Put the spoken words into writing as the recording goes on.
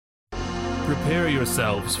Prepare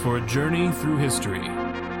yourselves for a journey through history.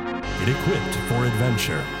 Get equipped for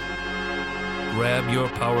adventure. Grab your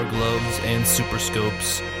power gloves and super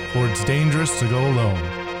scopes. For it's dangerous to go alone.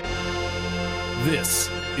 This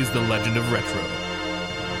is The Legend of Retro.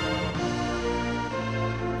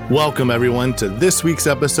 Welcome everyone to this week's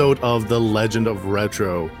episode of The Legend of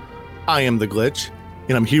Retro. I am The Glitch,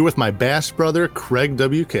 and I'm here with my Bass brother, Craig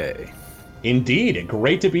WK. Indeed,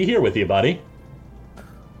 great to be here with you, buddy.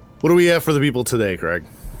 What do we have for the people today, Craig?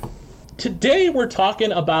 Today we're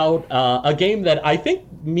talking about a game that I think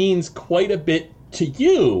means quite a bit to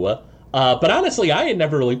you, but honestly I had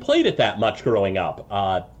never really played it that much growing up.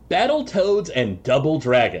 Battletoads and Double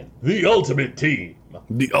Dragon, the ultimate team.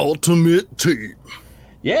 The ultimate team.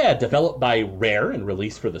 Yeah, developed by Rare and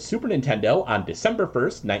released for the Super Nintendo on December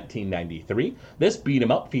 1st, 1993. This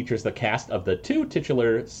beat-em-up features the cast of the two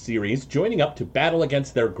titular series joining up to battle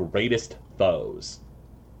against their greatest foes.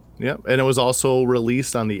 Yep, and it was also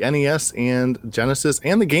released on the NES and Genesis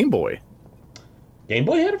and the Game Boy. Game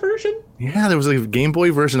Boy had a version? Yeah, there was a Game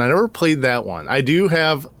Boy version. I never played that one. I do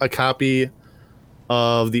have a copy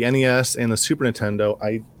of the NES and the Super Nintendo.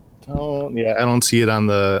 I don't see it on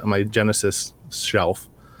my Genesis shelf.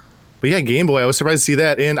 But yeah, Game Boy, I was surprised to see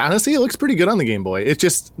that. And honestly, it looks pretty good on the Game Boy. It's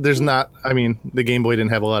just, the Game Boy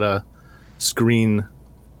didn't have a lot of screen,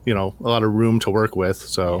 a lot of room to work with,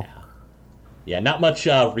 so... Yeah, not much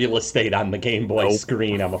real estate on the Game Boy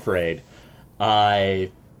screen, I'm afraid. No,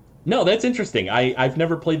 that's interesting. I've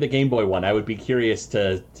never played the Game Boy one. I would be curious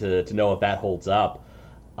to know if that holds up.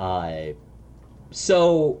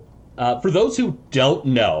 So, for those who don't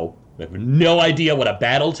know, have no idea what a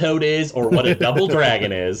Battletoad is or what a Double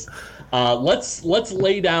Dragon is, let's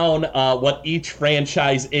lay down what each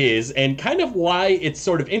franchise is and kind of why it's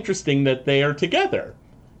sort of interesting that they are together.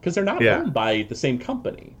 Because they're not owned by the same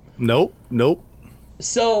company. Nope.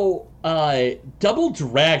 So, Double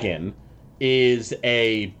Dragon is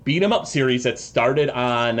a beat-em-up series that started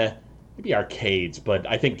on maybe arcades, but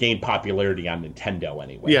I think gained popularity on Nintendo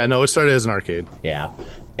anyway. Yeah, no, it started as an arcade. Yeah.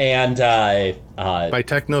 And... by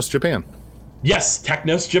Technos Japan. Yes,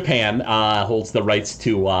 Technos Japan holds the rights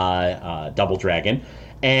to Double Dragon.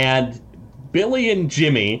 And Billy and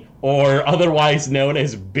Jimmy, or otherwise known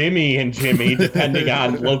as Bimmy and Jimmy, depending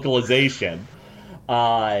on localization,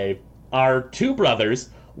 are two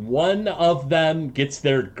brothers. One of them gets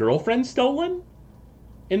their girlfriend stolen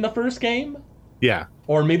in the first game. Yeah.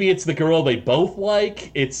 Or maybe it's the girl they both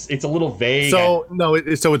like. It's a little vague. So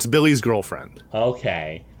it's Billy's girlfriend.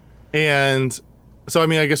 Okay. And so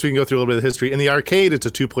I guess we can go through a little bit of the history. In the arcade, it's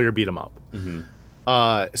a 2-player beat 'em up.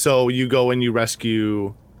 Mm-hmm. So you go and you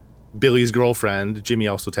rescue Billy's girlfriend. Jimmy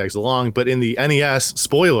also tags along. But in the NES,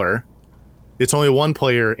 spoiler, it's only one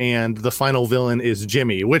player, and the final villain is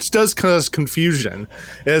Jimmy, which does cause confusion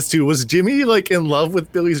as to, was Jimmy, in love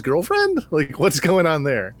with Billy's girlfriend? What's going on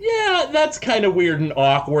there? Yeah, that's kind of weird and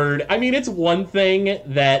awkward. It's one thing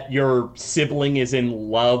that your sibling is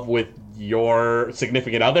in love with your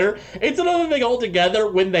significant other. It's another thing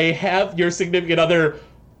altogether when they have your significant other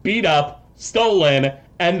beat up, stolen,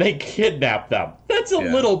 and they kidnap them. That's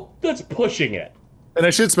that's pushing it. And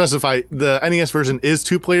I should specify, the NES version is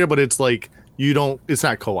 2-player, but it's it's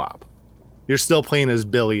not co-op. You're still playing as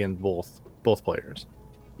Billy and both players.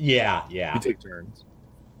 Yeah. You take turns.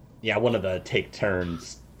 Yeah, one of the take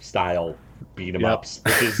turns style beat 'em ups,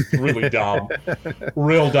 which is really dumb.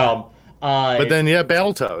 Real dumb. But then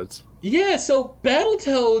Battletoads. Yeah, so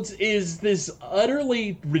Battletoads is this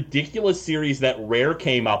utterly ridiculous series that Rare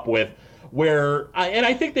came up with, where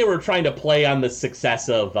I think they were trying to play on the success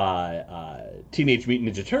of Teenage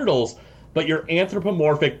Mutant Ninja Turtles, but you're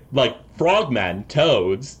anthropomorphic, frogmen,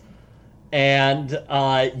 toads, and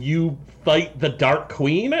you fight the Dark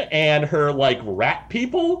Queen and her, rat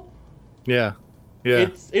people. Yeah.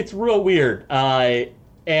 It's real weird. And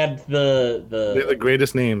They're the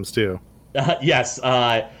greatest names, too. Yes.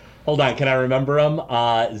 Hold on, can I remember them?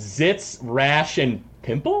 Zitz, Rash, and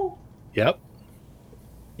Pimple? Yep.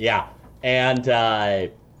 Yeah. And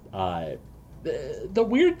the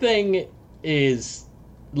weird thing is,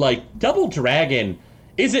 Double Dragon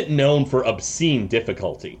isn't known for obscene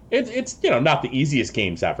difficulty. It's not the easiest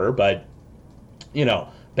games ever, but,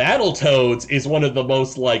 Battletoads is one of the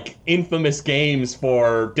most, infamous games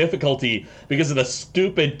for difficulty because of the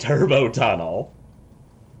stupid turbo tunnel.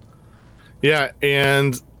 Yeah,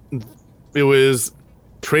 and it was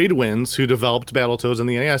Tradewinds who developed Battletoads in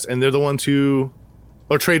the NES, and they're the ones who...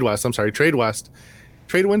 Or Tradewest, I'm sorry, Tradewest.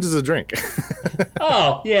 Tradewinds is a drink.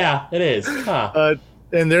 Oh, yeah, it is. Huh.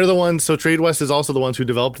 And they're the ones, so Tradewest is also the ones who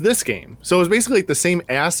developed this game. So it was basically the same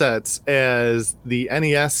assets as the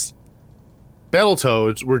NES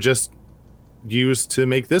Battletoads, were just used to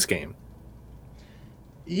make this game.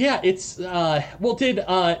 Yeah, it's well, did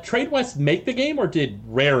Tradewest make the game or did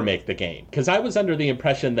Rare make the game? Because I was under the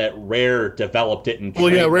impression that Rare developed it and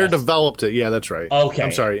Rare developed it. Yeah, that's right. Okay,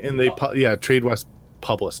 I'm sorry, and Tradewest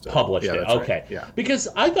published it. Okay, right. Yeah, because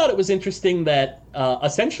I thought it was interesting that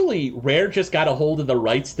essentially Rare just got a hold of the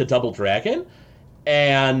rights to Double Dragon,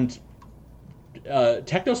 and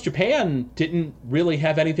Technos Japan didn't really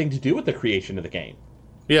have anything to do with the creation of the game.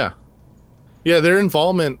 Yeah, their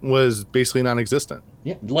involvement was basically non-existent.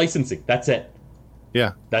 Yeah, licensing. That's it.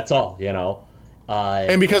 Yeah, that's all.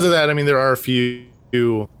 And because of that, I mean, there are a few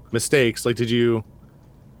mistakes. Like, did you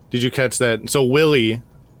catch that? So Willie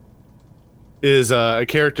is a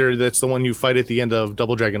character that's the one you fight at the end of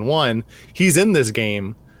Double Dragon 1. He's in this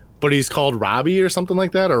game, but he's called Robbie or something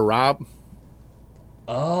like that, or Rob.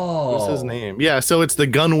 Oh, what's his name? Yeah, so it's the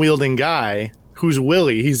gun wielding guy who's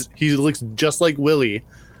Willie. He looks just like Willie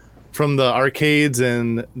from the arcades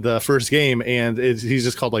and the first game, and he's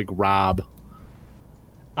just called like Rob.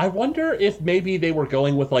 I wonder if maybe they were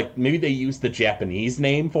going with maybe they used the Japanese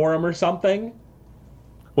name for him or something.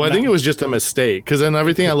 Well, I think it was just a mistake, because then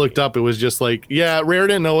everything I looked up, it was just like, Rare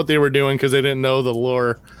didn't know what they were doing because they didn't know the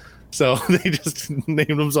lore, so they just named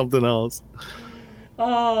him something else.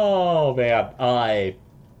 Oh man,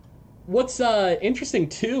 what's interesting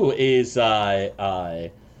too is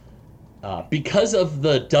because of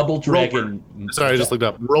the Double Dragon. Roper. Sorry, I just looked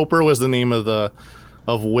up. Roper was the name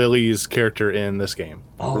of Willie's character in this game.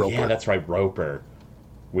 Oh, Roper. Yeah, that's right, Roper.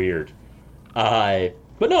 Weird.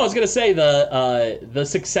 But no, I was gonna say the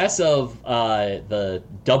success of the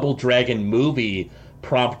Double Dragon movie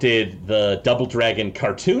prompted the Double Dragon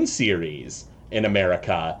cartoon series in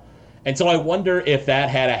America, and so I wonder if that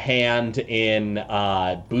had a hand in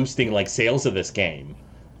boosting sales of this game.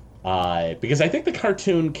 Because I think the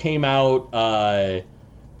cartoon came out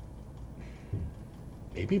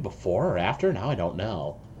maybe before or after. Now I don't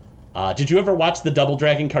know. Did you ever watch the Double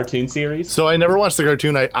Dragon cartoon series? So I never watched the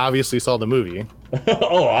cartoon. I obviously saw the movie.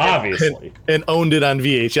 Oh, obviously. And owned it on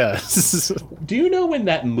VHS. Do you know when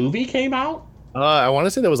that movie came out? I want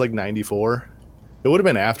to say that was 94. It would have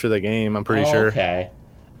been after the game, I'm pretty sure. Okay.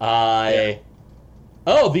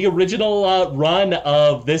 Oh, the original run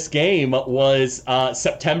of this game was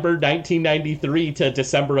September 1993 to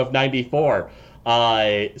December of 94.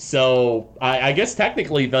 So I guess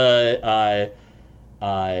technically the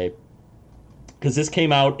because this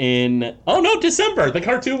came out in December. The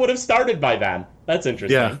cartoon would have started by then. That's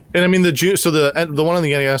interesting. Yeah, and I mean the June. So the one on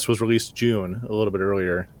the NES was released June, a little bit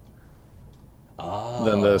earlier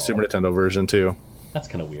than the Super Nintendo version too. That's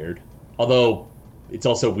kind of weird. Although it's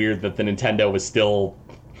also weird that the Nintendo was still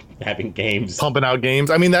having games, pumping out games.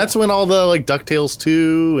 I mean, that's when all the DuckTales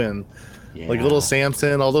 2 and Little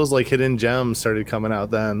Samson, all those hidden gems started coming out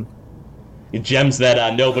then. Gems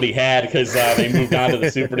that nobody had because they moved on to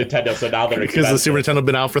the Super Nintendo, so now they're expensive. Because the Super Nintendo had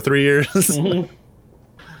been out for 3 years. Mm-hmm.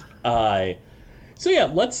 So yeah,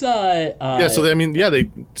 let's. So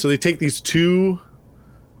they take these two,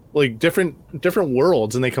 different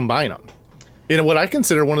worlds and they combine them in what I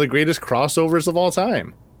consider one of the greatest crossovers of all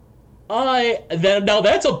time. Now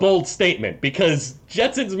that's a bold statement because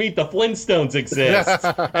Jetsons Meet the Flintstones exists,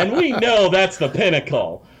 and we know that's the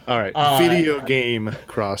pinnacle. All right, video game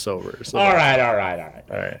crossovers. All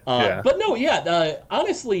right. But no,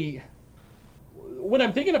 honestly, when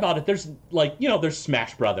I'm thinking about it, there's there's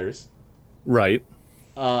Smash Brothers, right?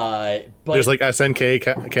 But there's SNK,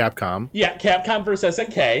 Capcom. Yeah, Capcom versus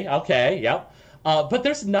SNK. Okay, yep. But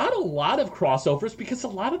there's not a lot of crossovers because a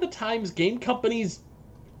lot of the times game companies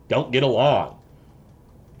don't get along.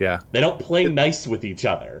 Yeah, they don't play nice with each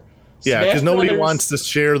other. Yeah, because nobody wants to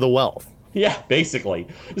share the wealth. Yeah, basically,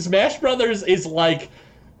 Smash Brothers is like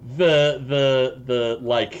the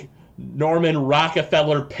Norman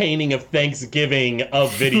Rockefeller painting of Thanksgiving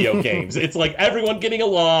of video games. It's everyone getting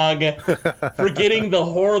along, forgetting the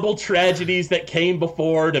horrible tragedies that came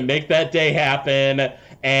before to make that day happen,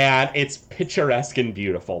 and it's picturesque and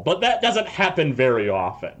beautiful. But that doesn't happen very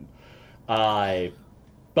often.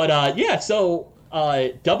 So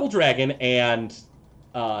Double Dragon and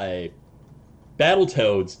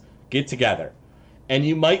Battletoads get together. And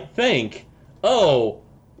you might think,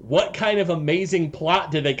 what kind of amazing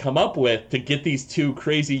plot did they come up with to get these two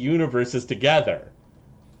crazy universes together?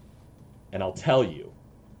 And I'll tell you.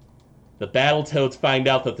 The Battletoads find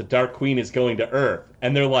out that the Dark Queen is going to Earth,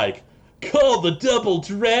 and they're like, call the Double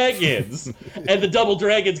Dragons! And the Double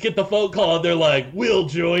Dragons get the phone call, and they're like, we'll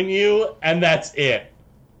join you, and that's it.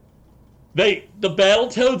 The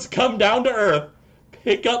Battletoads come down to Earth,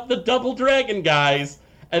 pick up the Double Dragon guys,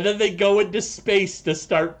 and then they go into space to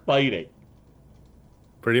start fighting.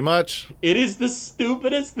 Pretty much. It is the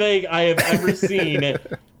stupidest thing I have ever seen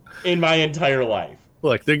in my entire life.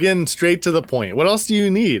 Look, they're getting straight to the point. What else do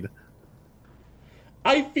you need?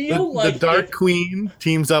 I feel the Dark Queen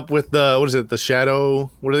teams up with the Shadow.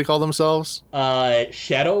 What do they call themselves?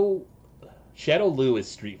 Shadow Lu is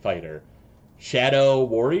Street Fighter. Shadow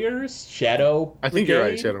Warriors? I think you're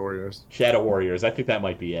right, Shadow Warriors. Shadow Warriors. I think that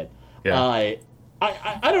might be it. Yeah.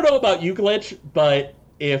 I don't know about you, Glitch, but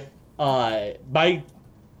if my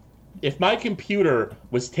computer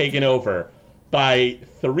was taken over by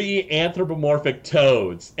 3 anthropomorphic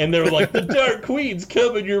toads, and they were like, the Dark Queen's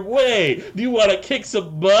coming your way. Do you want to kick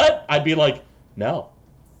some butt? I'd be like, no,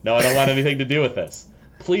 I don't want anything to do with this.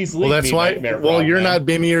 Please leave me. Well, that's why. Well, you're not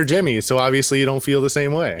Bimmy or Jimmy, so obviously you don't feel the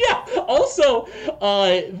same way. Yeah. Also,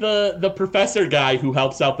 the professor guy who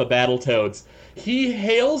helps out the Battletoads, he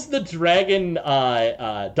hails the dragon,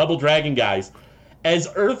 Double Dragon guys as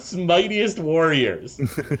Earth's mightiest warriors.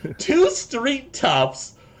 2 street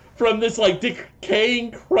toughs from this like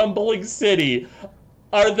decaying, crumbling city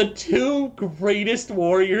are the 2 greatest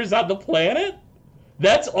warriors on the planet?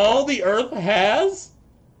 That's all the Earth has?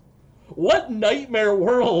 What nightmare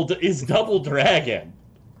world is Double Dragon?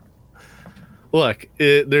 Look,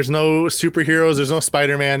 there's no superheroes, there's no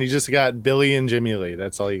Spider-Man, you just got Billy and Jimmy Lee.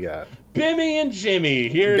 That's all you got. Bimmy and Jimmy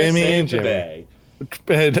here to save the day.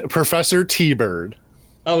 Professor T-Bird.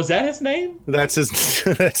 Oh, is that his name? That's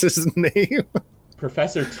his name.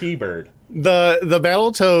 Professor T-Bird. The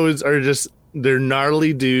Battletoads are just, they're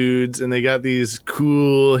gnarly dudes, and they got these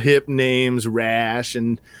cool hip names, Rash,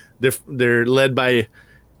 and they're led by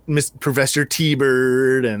Professor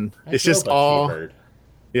T-Bird, and it's just all T-Bird.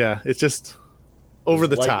 Yeah, it's just over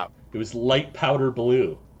the top. It was light powder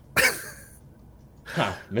blue.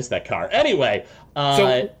 Missed that car. Anyway,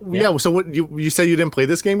 so what you said you didn't play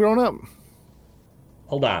this game growing up?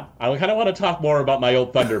 Hold on, I kind of want to talk more about my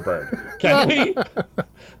old Thunderbird. Can we?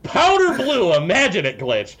 Powder blue, imagine it,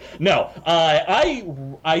 Glitch. No,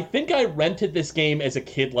 I think I rented this game as a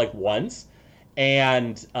kid like once,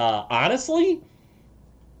 and honestly,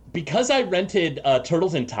 because I rented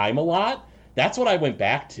Turtles in Time a lot, that's what I went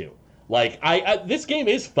back to. Like, this game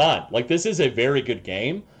is fun. Like, this is a very good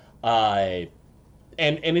game.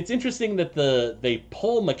 And it's interesting that they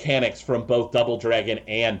pull mechanics from both Double Dragon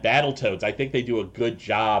and Battletoads. I think they do a good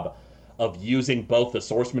job of using both the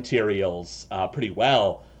source materials pretty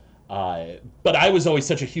well. But I was always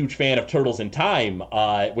such a huge fan of Turtles in Time,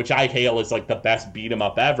 which I hail as like the best beat 'em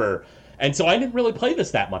up ever. And so I didn't really play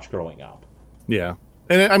this that much growing up. Yeah.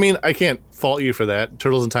 And I mean, I can't fault you for that.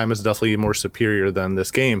 Turtles in Time is definitely more superior than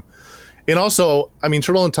this game. And also, I mean,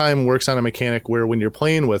 Turtle in Time works on a mechanic where when you're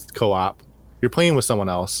playing with co-op, you're playing with someone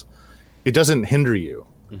else, it doesn't hinder you.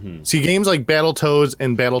 Mm-hmm. See, games like Battletoads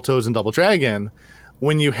and Double Dragon,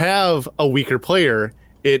 when you have a weaker player,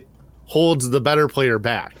 it holds the better player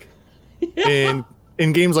back. Yeah. And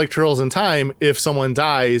in games like Turtles in Time, if someone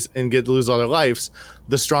dies and lose all their lives,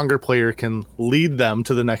 the stronger player can lead them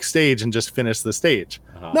to the next stage and just finish the stage.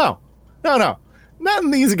 Uh-huh. No. Not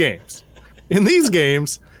in these games. In these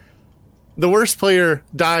games, the worst player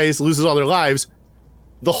dies, loses all their lives,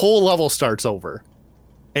 the whole level starts over.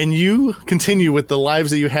 And you continue with the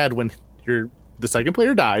lives that you had when the second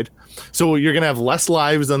player died. So you're going to have less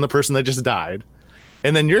lives than the person that just died.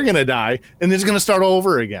 And then you're going to die, and it's going to start all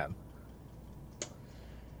over again.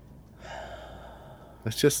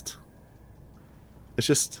 It's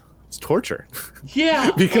torture.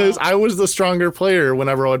 Yeah. Because I was the stronger player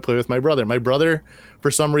whenever I would play with my brother. My brother, for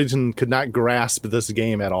some reason, could not grasp this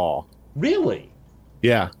game at all. Really?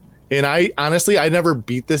 Yeah. And I never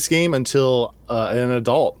beat this game until an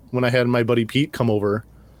adult. When I had my buddy Pete come over,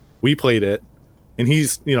 we played it, and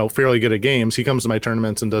he's, fairly good at games. He comes to my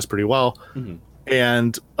tournaments and does pretty well. Mm-hmm.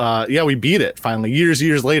 And we beat it finally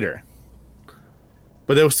years later.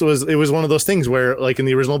 But it was one of those things where, like in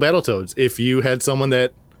the original Battletoads, if you had someone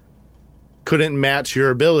that couldn't match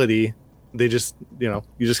your ability, they just, you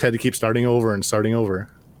just had to keep starting over and starting over.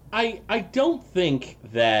 I don't think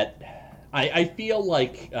that I feel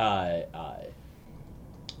like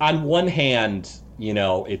on one hand,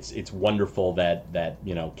 it's wonderful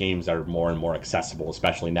that games are more and more accessible,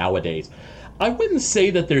 especially nowadays. I wouldn't say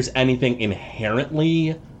that there's anything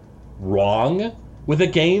inherently wrong with a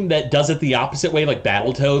game that does it the opposite way, like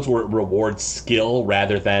Battletoads, where it rewards skill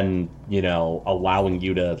rather than, allowing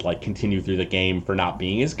you to continue through the game for not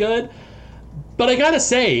being as good. But I gotta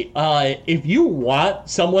say, if you want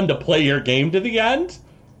someone to play your game to the end,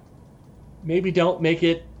 maybe don't make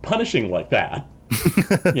it punishing like that.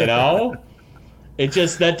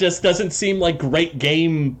 That just doesn't seem like great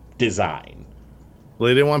game design. Well,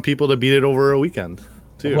 they didn't want people to beat it over a weekend,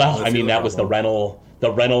 too. Well, that was the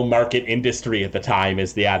the rental market industry at the time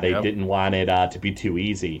is they didn't want it to be too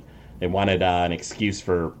easy. They wanted an excuse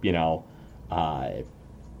for for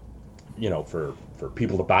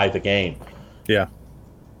people to buy the game. Yeah.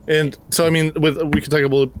 And so, I mean, we can talk a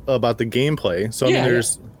little about the gameplay. So, I mean,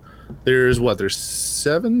 there's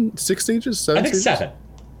 6 stages? I think 7.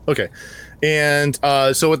 Okay. And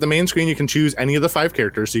so with the main screen, you can choose any of the 5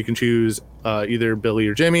 characters. So you can choose either Billy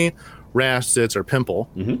or Jimmy, Rash, Sitz, or Pimple.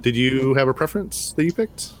 Mm-hmm. Did you have a preference that you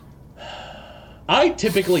picked? I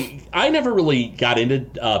never really got into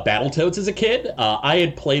Battletoads as a kid. I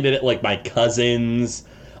had played it at like my cousin's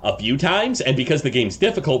a few times, and because the game's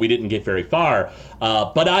difficult, we didn't get very far.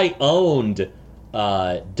 But I owned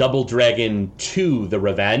Double Dragon 2: The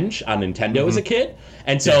Revenge on Nintendo as a kid,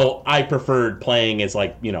 and so I preferred playing as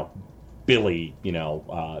Billy.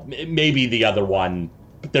 Maybe the other one,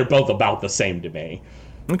 but they're both about the same to me.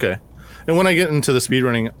 Okay. And when I get into the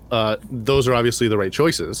speedrunning, those are obviously the right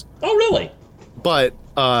choices. Oh, really? But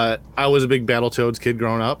I was a big Battletoads kid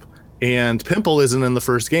growing up, and Pimple isn't in the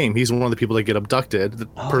first game. He's one of the people that get abducted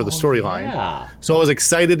per the storyline. Yeah. So I was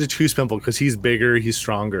excited to choose Pimple because he's bigger, he's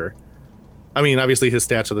stronger. I mean, obviously his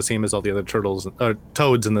stats are the same as all the other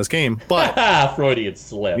toads in this game, but Freudian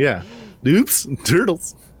slip. Yeah. Oops,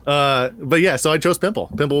 turtles. But yeah, so I chose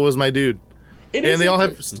Pimple. Pimple was my dude. And they all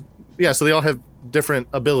have different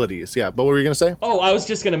abilities. Yeah, but what were you going to say? Oh, I was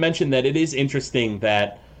just going to mention that it is interesting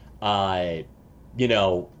that the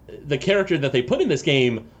character that they put in this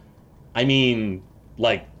game, I mean,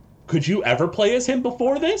 could you ever play as him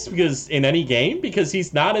before this? Because in any game? Because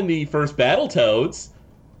he's not in the first Battletoads.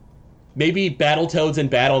 Maybe Battletoads and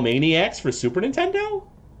Battle Maniacs for Super Nintendo?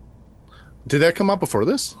 Did that come out before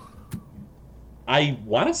this? I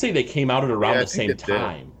want to say they came out at around the same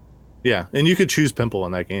time. Yeah, and you could choose Pimple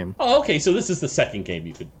in that game. Oh, okay, so this is the second game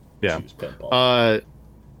you could choose Pimple.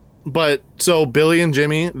 But so Billy and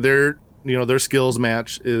Jimmy, their skills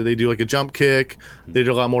match. They do like a jump kick. They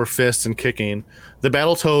do a lot more fists and kicking. The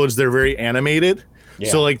Battletoads, they're very animated. Yeah.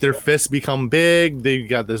 So their fists become big. They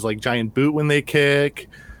got this giant boot when they kick.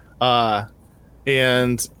 I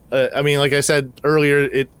mean, like I said earlier,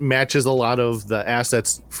 it matches a lot of the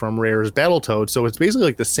assets from Rare's Battletoads. So it's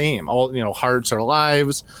basically the same. All hearts are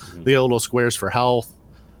lives. Mm-hmm. They have little squares for health.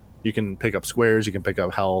 You can pick up squares. You can pick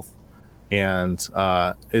up health. And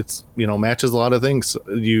it's matches a lot of things.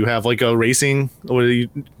 You have a racing,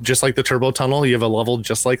 just like the turbo tunnel. You have a level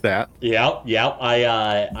just like that. Yeah.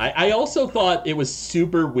 I also thought it was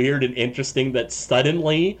super weird and interesting that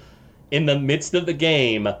suddenly, in the midst of the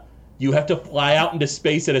game, you have to fly out into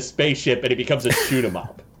space in a spaceship, and it becomes a shoot 'em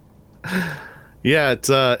up. Yeah, it's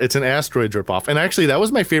an asteroid ripoff, and actually that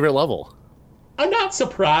was my favorite level. I'm not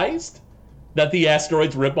surprised that the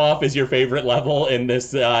asteroids ripoff is your favorite level in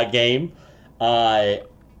this game. And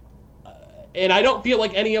I don't feel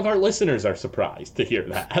like any of our listeners are surprised to hear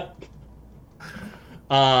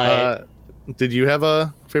that. Did you have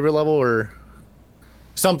a favorite level or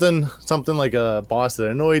something like a boss that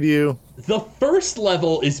annoyed you? The first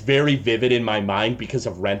level is very vivid in my mind because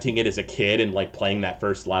of renting it as a kid and playing that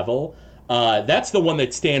first level. That's the one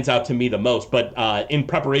that stands out to me the most. But in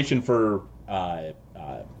preparation for our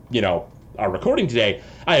recording today,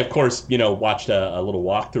 I of course watched a little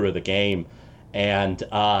walkthrough of the game, and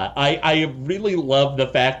I really love the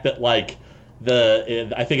fact that I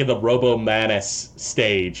think in the Robo-Manus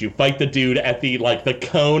stage, you fight the dude at the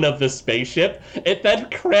cone of the spaceship. It then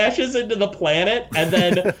crashes into the planet, and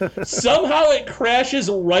then somehow it crashes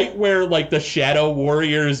right where the Shadow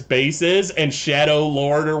Warrior's base is, and Shadow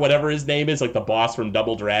Lord or whatever his name is, the boss from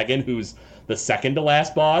Double Dragon, who's the second to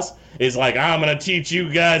last boss, is I'm gonna teach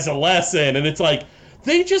you guys a lesson. And it's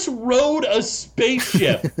they just rode a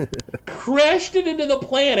spaceship, crashed it into the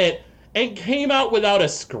planet, and came out without a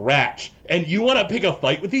scratch. And you want to pick a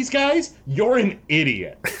fight with these guys? You're an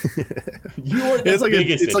idiot. You're the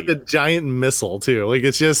biggest idiot. It's a giant missile, too.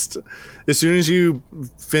 It's just, as soon as you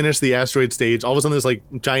finish the asteroid stage, all of a sudden this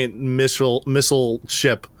giant missile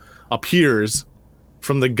ship appears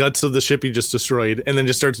from the guts of the ship you just destroyed, and then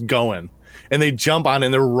just starts going. And they jump on,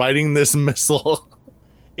 and they're riding this missile.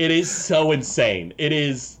 It is so insane. It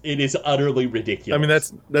is utterly ridiculous. I mean,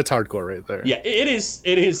 that's hardcore right there. Yeah, it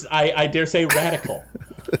is. I dare say radical.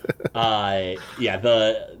 The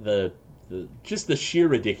just the sheer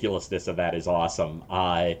ridiculousness of that is awesome.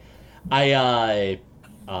 I thought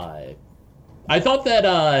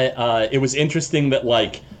that it was interesting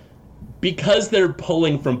that because they're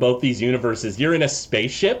pulling from both these universes, you're in a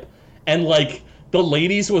spaceship, and the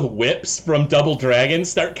ladies with whips from Double Dragon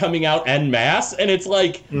start coming out en masse, and it's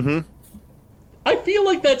mm-hmm. I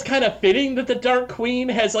feel that's kind of fitting that the Dark Queen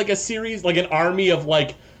has a series, an army of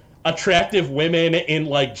attractive women in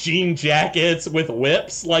like jean jackets with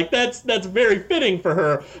whips. Like that's very fitting for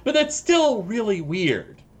her, but that's still really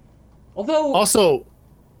weird. Although Also,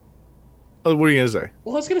 what are you gonna say?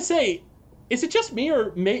 well, I was gonna say, is it just me,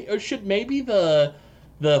 or should maybe the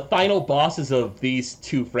final bosses of these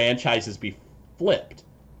two franchises be flipped?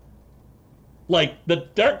 Like, the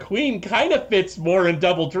Dark Queen kind of fits more in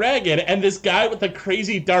Double Dragon, and this guy with the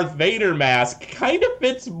crazy Darth Vader mask kind of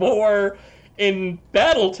fits more in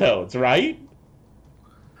Battletoads, right?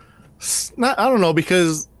 I don't know,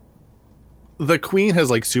 because the Queen has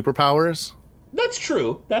like superpowers. That's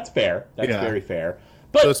true. That's fair. That's Yeah. very fair.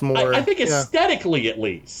 But So it's more- I think aesthetically, at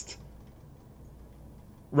least,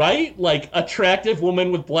 right? Like, attractive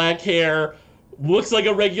woman with black hair, looks like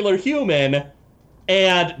a regular human,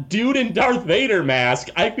 and dude in Darth Vader mask.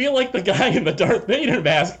 I feel like the guy in the Darth Vader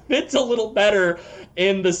mask fits a little better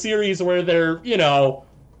in the series where they're,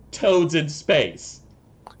 toads in space.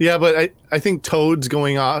 Yeah, but I think Toads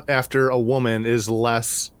going off after a woman is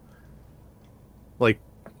less, like,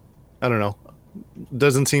 I don't know,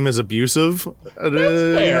 doesn't seem as abusive. That's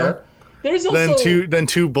fair. There's also than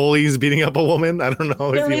two bullies beating up a woman. I don't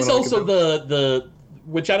know. there is also the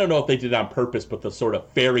which I don't know if they did on purpose, but the sort of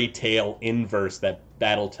fairy tale inverse that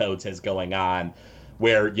Battletoads has going on,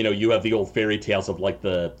 where you have the old fairy tales of like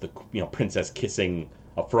the princess kissing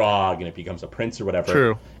a frog and it becomes a prince or whatever.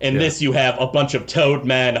 True. And this you have a bunch of toad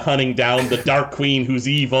men hunting down the Dark Queen who's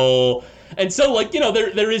evil. And so like,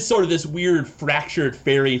 there is sort of this weird fractured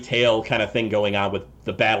fairy tale kind of thing going on with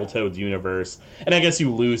the Battletoads universe. And I guess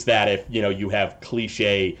you lose that if, you have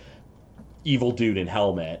cliche evil dude in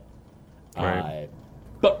helmet. Right.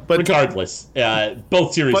 But regardless,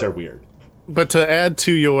 both series are weird. But to add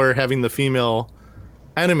to your having the female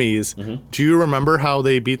enemies, do you remember how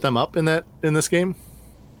they beat them up in this game?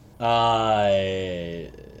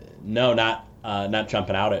 No, not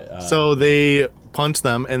jumping out at. So they punch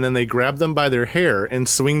them and then they grab them by their hair and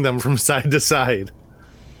swing them from side to side.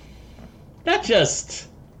 That just,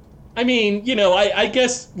 I mean, I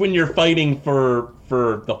guess when you're fighting for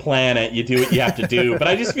the planet, you do what you have to do. But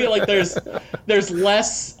I just feel like there's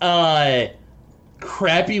less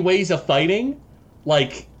crappy ways of fighting.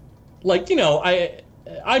 I'm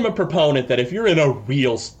a proponent that if you're in a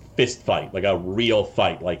real fist fight, like a real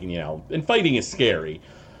fight, and fighting is scary.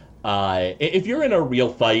 If you're in a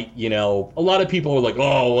real fight, a lot of people are like,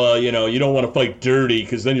 you don't want to fight dirty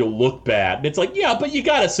because then you'll look bad. And it's like, yeah, but you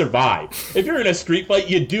gotta survive. If you're in a street fight,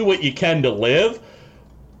 you do what you can to live.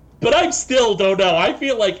 But I still don't know. I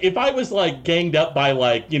feel like if I was like ganged up by a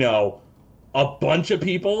bunch of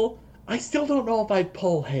people, I still don't know if I'd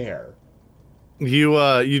pull hair.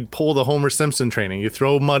 You'd pull the Homer Simpson training. You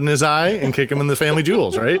throw mud in his eye and kick him in the family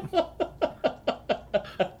jewels, right?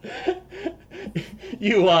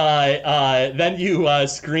 Then you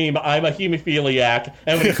scream, "I'm a hemophiliac,"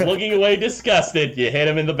 and when he's looking away disgusted, you hit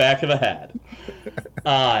him in the back of the head.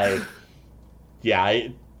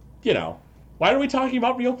 Why are we talking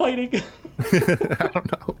about real fighting? I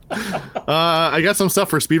don't know. I got some stuff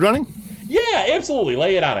for speedrunning. Yeah, absolutely.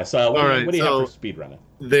 Lay it on us. What do you have for speedrunning?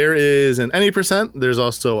 There is an any percent. There's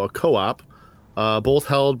also a co-op, both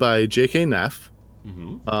held by J.K. Neff.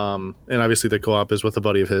 And obviously the co-op is with a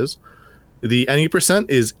buddy of his. The any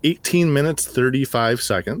percent is 18 minutes 35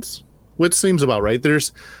 seconds, which seems about right.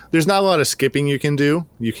 There's not a lot of skipping you can do.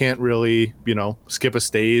 You can't really skip a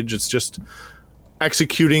stage. It's just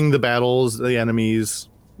executing the battles, the enemies,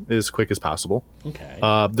 as quick as possible. Okay.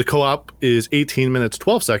 The co-op is 18 minutes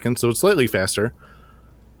 12 seconds, so it's slightly faster.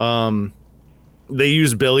 They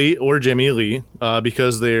use Billy or Jimmy Lee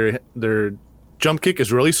because their jump kick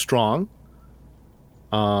is really strong.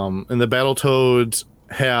 And the Battletoads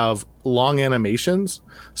have long animations,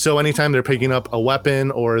 so anytime they're picking up a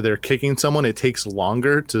weapon or they're kicking someone, it takes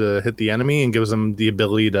longer to hit the enemy and gives them the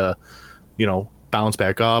ability to, bounce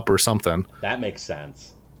back up or something. That makes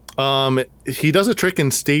sense. He does a trick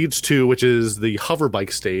in stage 2, which is the hover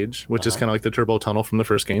bike stage, which is kind of like the turbo tunnel from the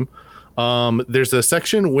first game. There's a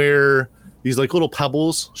section where these like little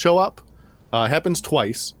pebbles show up. Happens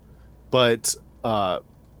twice, but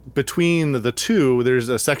between the two, there's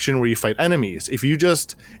a section where you fight enemies. If you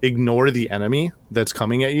just ignore the enemy that's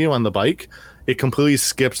coming at you on the bike, it completely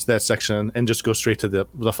skips that section and just goes straight to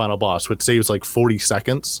the final boss, which saves like 40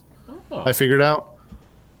 seconds. I figured out.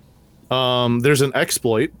 There's an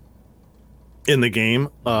exploit in the game.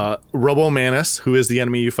 Robo-Manus, who is the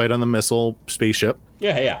enemy you fight on the missile spaceship.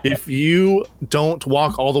 Yeah. If you don't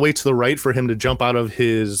walk all the way to the right for him to jump out of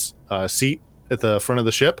his seat at the front of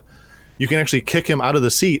the ship, you can actually kick him out of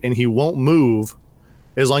the seat and he won't move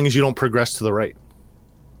as long as you don't progress to the right.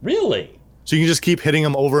 Really? So you can just keep hitting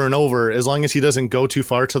him over and over. As long as he doesn't go too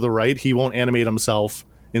far to the right, he won't animate himself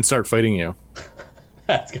and start fighting you.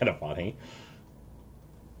 That's kind of funny.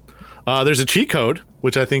 There's a cheat code,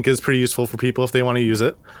 which I think is pretty useful for people if they want to use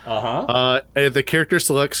it. At the character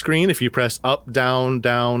select screen, if you press up, down,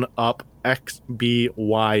 down, up, X, B,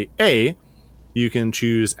 Y, A, you can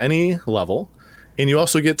choose any level. And you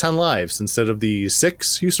also get 10 lives instead of the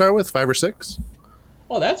 6 you start with, 5 or 6.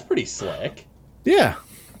 Oh, that's pretty slick. Yeah.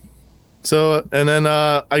 So, and then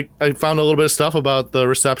I found a little bit of stuff about the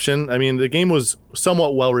reception. I mean, the game was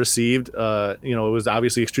somewhat well received. It was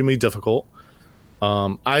obviously extremely difficult.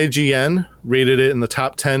 IGN rated it in the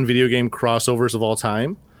top 10 video game crossovers of all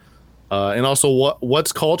time. And also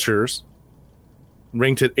What's Cultures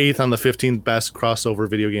ranked it 8th on the 15 best crossover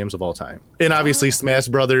video games of all time. And obviously Smash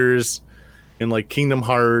Brothers and like Kingdom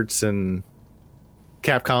Hearts and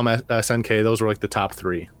Capcom SNK, those were like the top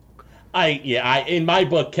 3. In my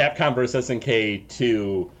book, Capcom vs. SNK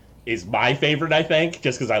 2 is my favorite, I think,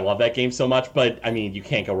 just because I love that game so much. But, I mean, you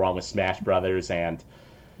can't go wrong with Smash Brothers, and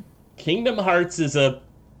Kingdom Hearts is a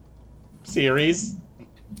series.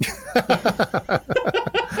 I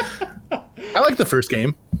like the first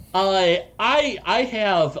game. I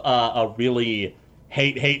have a really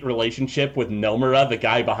hate relationship with Nomura, the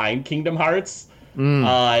guy behind Kingdom Hearts.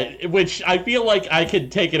 Which I feel like I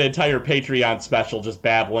could take an entire Patreon special just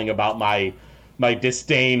babbling about my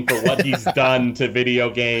disdain for what he's done to video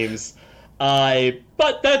games.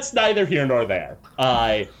 But that's neither here nor there.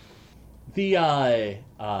 One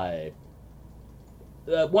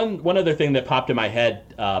other thing that popped in my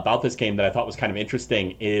head about this game that I thought was kind of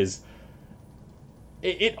interesting is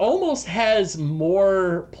it almost has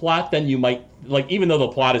more plot than you might like, even though the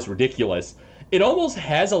plot is ridiculous. It almost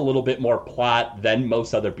has a little bit more plot than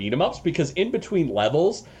most other beat-em-ups, because in between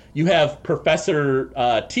levels, you have Professor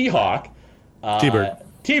T-Hawk. T-Bird.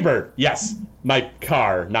 T-Bird, yes. My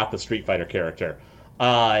car, not the Street Fighter character.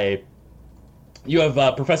 You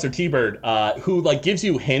have Professor T-Bird, who, like, gives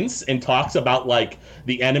you hints and talks about, like,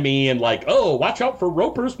 the enemy and, like, oh, watch out for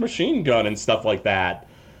Roper's machine gun and stuff like that.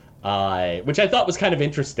 Which I thought was kind of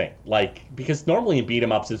interesting. Like, because normally in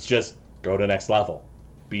beat-em-ups, it's just go to the next level.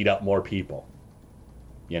 Beat up more people.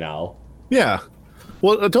 You know? Yeah.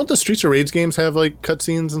 Well, don't the Streets of Rage games have like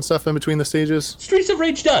cutscenes and stuff in between the stages? Streets of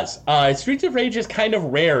Rage does. Streets of Rage is kind of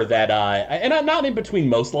rare that, and I'm not in between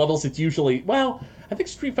most levels. It's usually, well, I think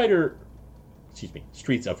Streets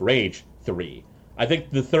of Rage 3. I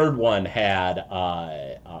think the third one had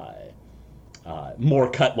more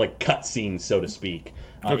cutscenes, so to speak,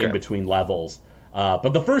 in between levels.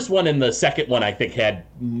 But the first one and the second one, I think, had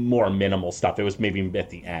more minimal stuff. It was maybe at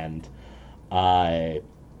the end.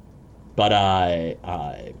 But I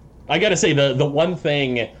gotta say, the one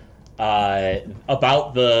thing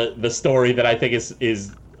about the story that I think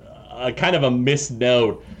is kind of a missed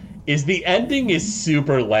note is the ending is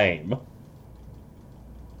super lame.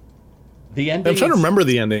 The ending. I'm trying to remember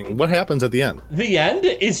the ending. What happens at the end? The end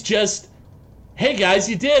is just, hey guys,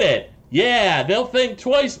 you did it. Yeah, they'll think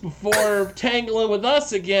twice before tangling with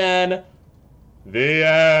us again. The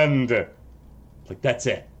end. Like, that's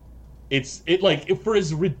it. It like, for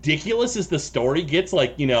as ridiculous as the story gets,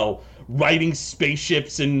 like, you know, riding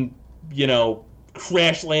spaceships and, you know,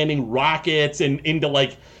 crash landing rockets and into,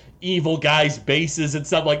 like, evil guys' bases and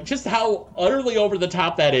stuff, like, just how utterly over the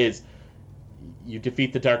top that is. You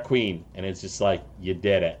defeat the Dark Queen, and it's just like, you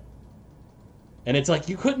did it. And it's like,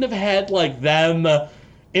 you couldn't have had, like, them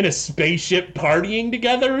in a spaceship partying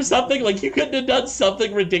together or something? Like, you couldn't have done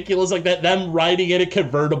something ridiculous like that, them riding in a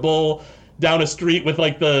convertible down a street with,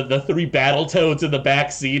 like, the 3 Battletoads in the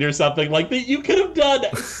back seat or something. Like, that you could have done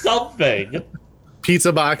something.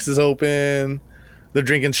 Pizza boxes open. They're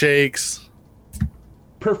drinking shakes.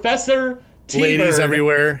 Professor T-Bird. Ladies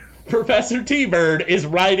everywhere. Professor T-Bird is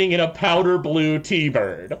riding in a powder blue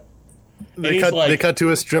T-Bird. They cut to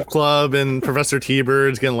a strip club and Professor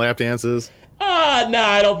T-Bird's getting lap dances. No,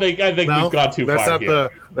 I don't think. I think we've gone too far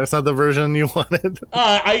here. That's not the version you wanted.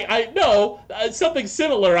 I know something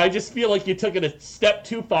similar. I just feel like you took it a step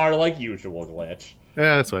too far, like usual, Glitch.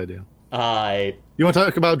 Yeah, that's what I do. You want to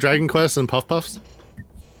talk about Dragon Quest and Puff Puffs?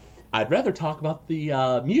 I'd rather talk about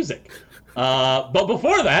the music. But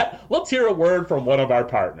before that, let's hear a word from one of our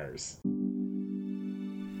partners.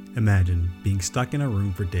 Imagine being stuck in a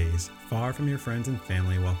room for days, far from your friends and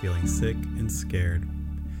family while feeling sick and scared.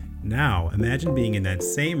 Now, imagine being in that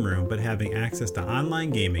same room but having access to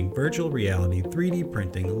online gaming, virtual reality, 3D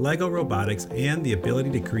printing, Lego robotics, and the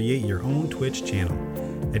ability to create your own Twitch channel.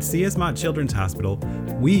 At CS Mott Children's Hospital,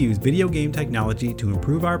 we use video game technology to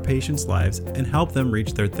improve our patients' lives and help them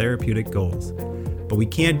reach their therapeutic goals. But we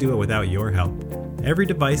can't do it without your help. Every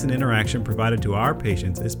device and interaction provided to our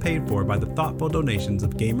patients is paid for by the thoughtful donations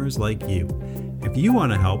of gamers like you. If you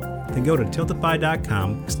want to help, then go to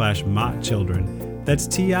tiltify.com/mottchildren. That's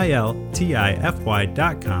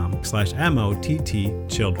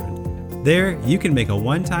tiltify.com/MOTT-children. There, you can make a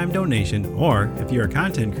one-time donation, or if you're a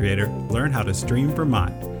content creator, learn how to stream for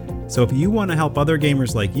Mott. So if you want to help other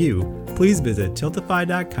gamers like you, please visit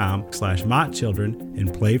tiltify.com/mottchildren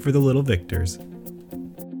and play for the little victors.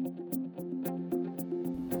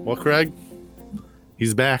 Well, Craig,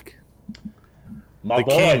 he's back. My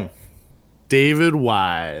boy. David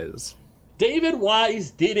Wise. David Wise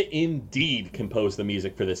did indeed compose the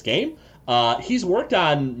music for this game. He's worked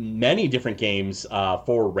on many different games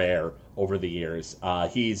for Rare over the years.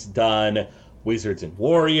 He's done Wizards and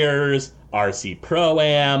Warriors, RC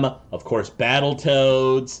Pro-Am, of course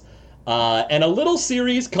Battletoads, and a little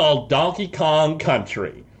series called Donkey Kong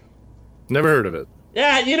Country. Never heard of it.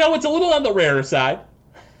 Yeah, it's a little on the rarer side.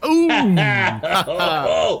 Ooh.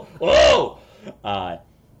 Whoa.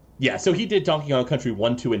 Yeah, so he did Donkey Kong Country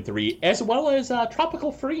 1, 2, and 3, as well as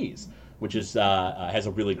Tropical Freeze, which is has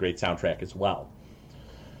a really great soundtrack as well.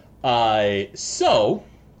 So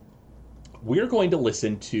we're going to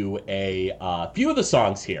listen to a few of the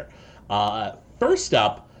songs here. First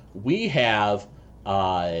up, we have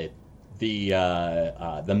the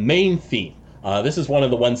main theme. This is one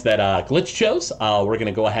of the ones that Glitch chose. We're going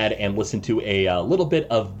to go ahead and listen to a little bit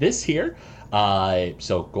of this here.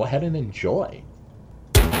 So go ahead and enjoy.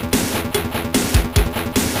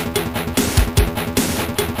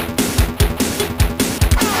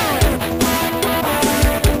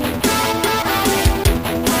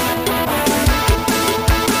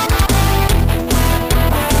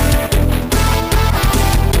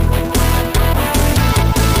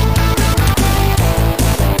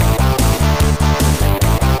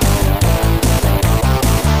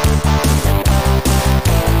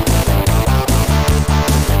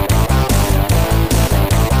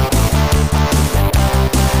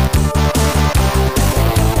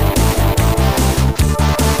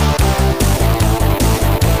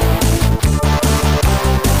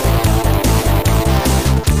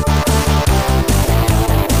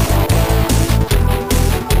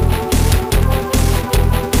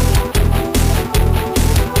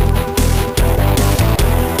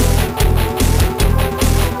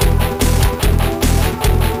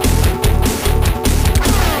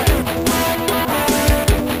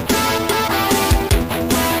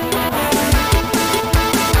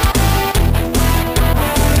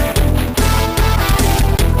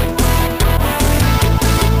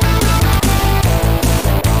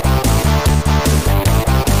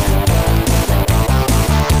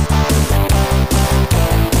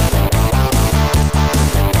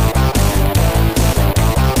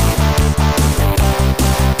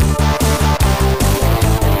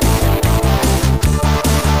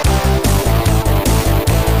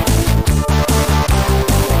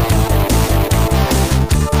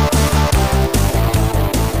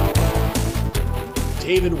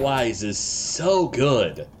 David Wise is so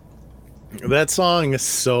good. That song is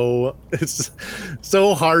it's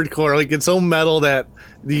so hardcore. Like, it's so metal that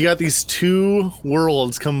you got these two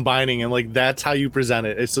worlds combining, and like that's how you present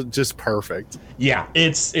it. It's just perfect. Yeah,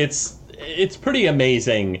 it's pretty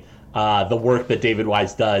amazing, the work that David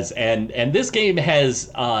Wise does, and this game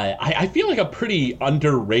has I feel like a pretty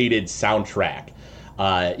underrated soundtrack.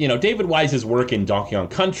 David Wise's work in Donkey Kong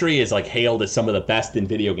Country is like hailed as some of the best in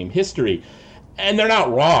video game history, and they're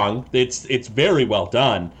not wrong. It's very well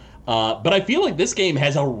done. But I feel like this game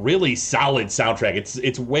has a really solid soundtrack.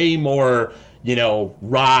 It's way more,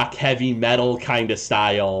 rock, heavy metal kind of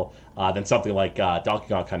style than something like Donkey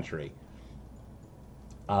Kong Country.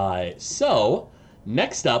 So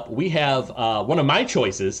next up, we have one of my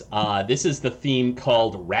choices. This is the theme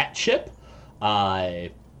called Rat Ship.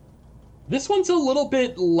 This one's a little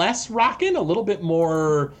bit less rockin', a little bit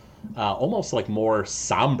more, almost like more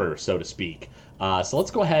somber, so to speak. So let's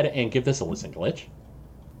go ahead and give this a listen, Glitch.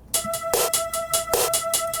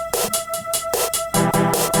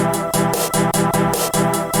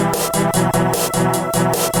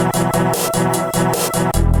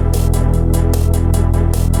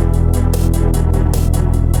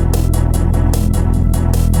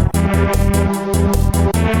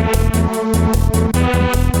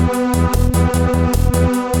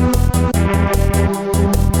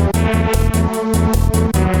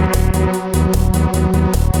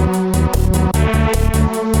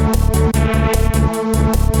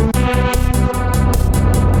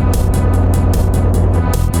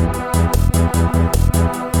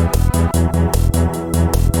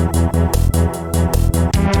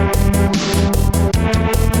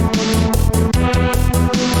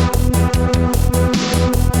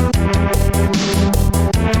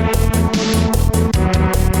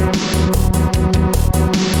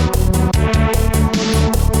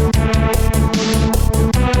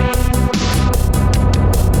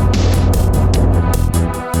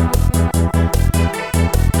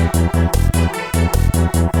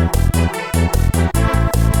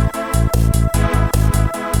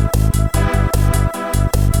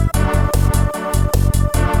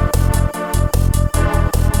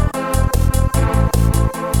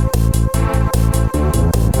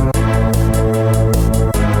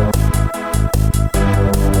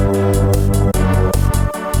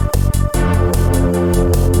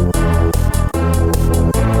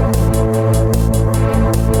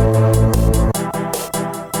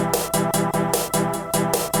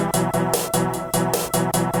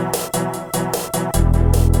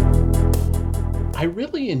 I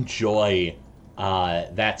really enjoy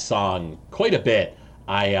that song quite a bit.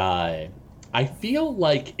 I feel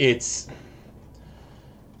like it's...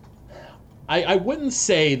 I wouldn't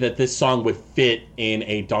say that this song would fit in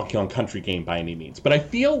a Donkey Kong Country game by any means, but I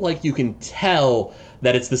feel like you can tell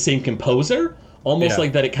that it's the same composer, almost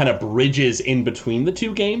like that it kind of bridges in between the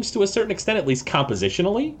two games to a certain extent, at least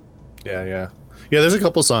compositionally. Yeah, there's a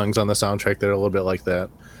couple songs on the soundtrack that are a little bit like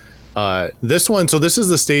that. This one, so this is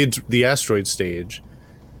the stage, the asteroid stage.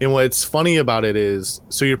 And what's funny about it is,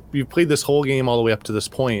 so you've played this whole game all the way up to this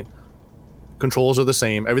point. Controls are the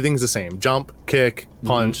same. Everything's the same. Jump, kick,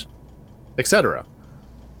 punch, etc.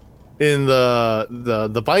 In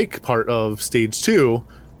the bike part of stage 2,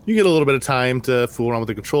 you get a little bit of time to fool around with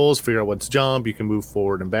the controls, figure out what's jump. You can move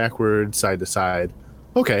forward and backward, side to side.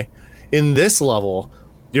 Okay. In this level,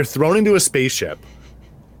 you're thrown into a spaceship,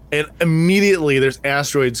 and immediately there's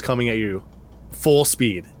asteroids coming at you full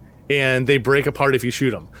speed, and they break apart if you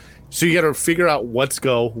shoot them. So you got to figure out what's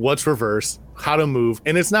go, what's reverse, how to move,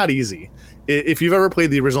 and it's not easy. If you've ever played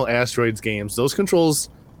the original Asteroids games, those controls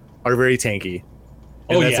are very tanky,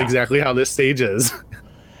 and that's exactly how this stage is.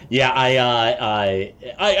 Yeah, I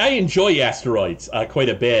enjoy Asteroids quite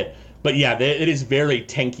a bit, but yeah, it is very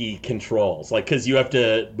tanky controls. Like, because you have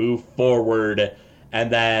to move forward and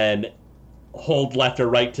then hold left or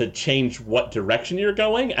right to change what direction you're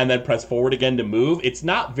going, and then press forward again to move. It's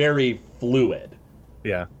not very fluid.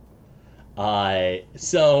 Yeah.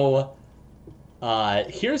 So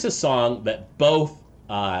here's a song that both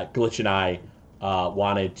Glitch and I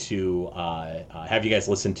wanted to have you guys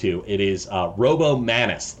listen to. It is Robo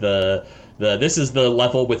Manus. This is the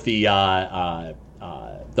level with the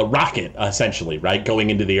rocket, essentially, right, going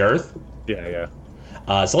into the Earth. Yeah.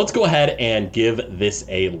 So let's go ahead and give this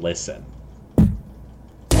a listen.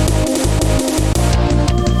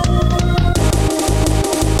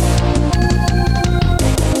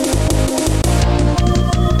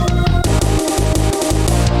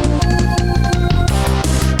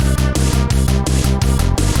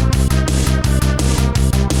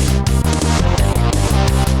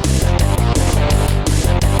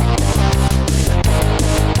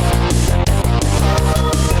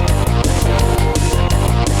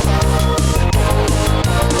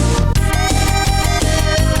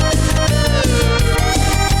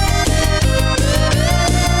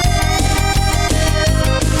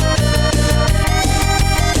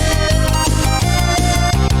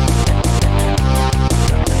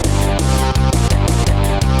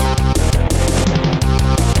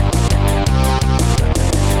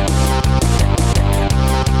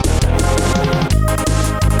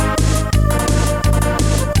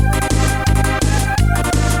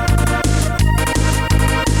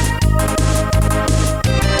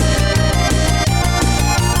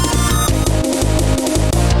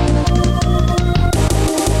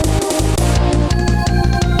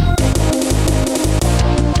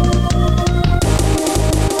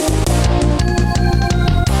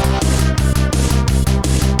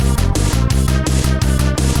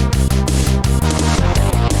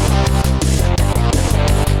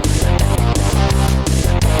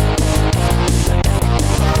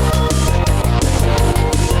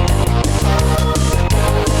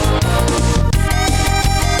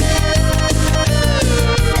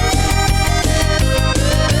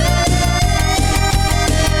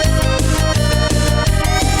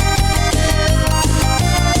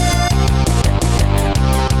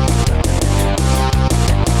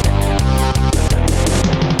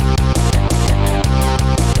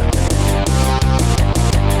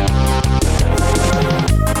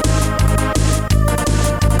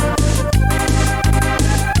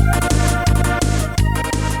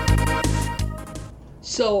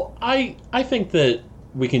 So I think that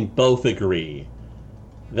we can both agree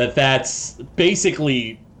that that's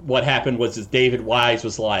basically what happened was David Wise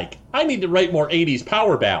was like, I need to write more 80s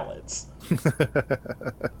power ballads.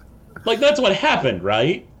 Like, that's what happened,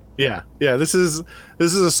 right? Yeah. This is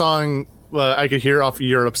a song I could hear off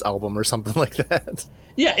Europe's album or something like that.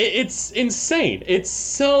 Yeah, it's insane. It's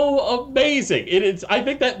so amazing. It is. I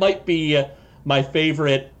think that might be my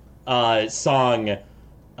favorite song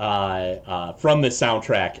from the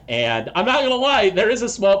soundtrack. And I'm not gonna lie, there is a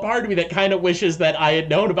small part of me that kind of wishes that I had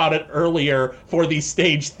known about it earlier for the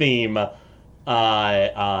stage theme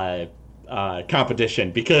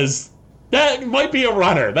competition, because that might be a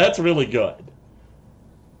runner. That's really good.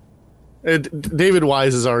 David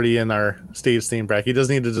Wise is already in our stage theme bracket. He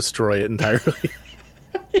doesn't need to destroy it entirely.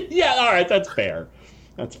 Yeah, all right, that's fair.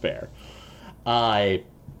 That's fair.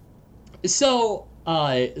 So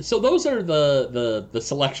those are the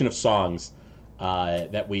selection of songs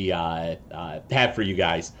that we have for you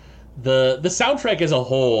guys. the soundtrack as a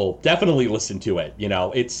whole, definitely listen to it. You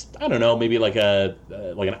know, it's, I don't know, maybe like an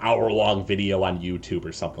hour-long video on YouTube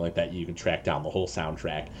or something like that. You can track down the whole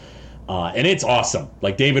soundtrack. And it's awesome.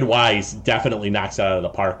 Like, David Wise definitely knocks it out of the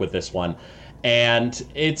park with this one. And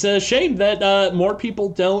it's a shame that more people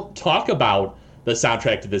don't talk about the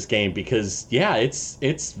soundtrack to this game because, yeah,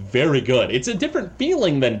 it's very good. It's a different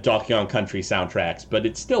feeling than Donkey Kong Country soundtracks, but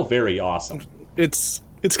it's still very awesome. It's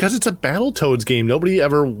because it's a Battletoads game. Nobody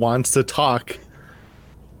ever wants to talk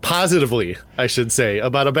positively, I should say,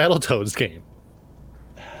 about a Battletoads game.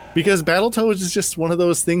 Because Battletoads is just one of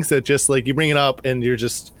those things that just, like, you bring it up and you're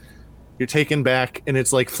taken back and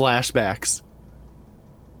it's like flashbacks.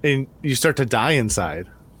 And you start to die inside.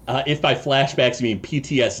 If by flashbacks you mean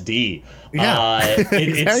PTSD. Yeah,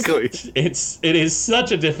 exactly. It is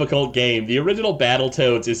such a difficult game. The original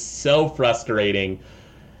Battletoads is so frustrating.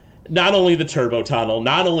 Not only the turbo tunnel,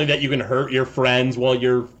 not only that you can hurt your friends while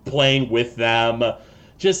you're playing with them,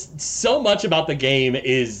 just so much about the game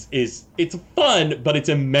is it's fun, but it's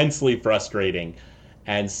immensely frustrating.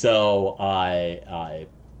 And so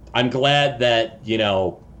I'm glad that, you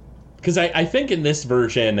know, because I think in this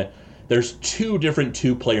version there's two different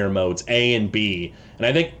two-player modes, A and B. And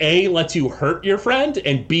I think A lets you hurt your friend,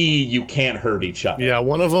 and B, you can't hurt each other. Yeah,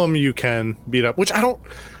 one of them you can beat up, which I don't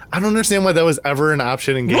understand why that was ever an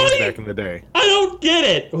option in games back in the day. I don't get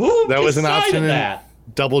it. Who that was an option that?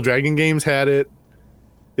 In Double Dragon games had it.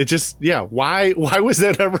 It just, yeah, why was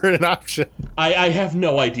that ever an option? I have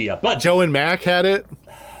no idea. But Joe and Mac had it.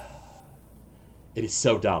 It is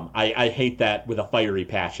so dumb. I hate that with a fiery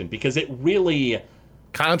passion because it really...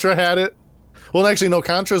 Contra had it. Well, actually, no,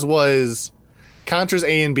 Contra's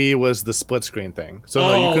A and B was the split screen thing. So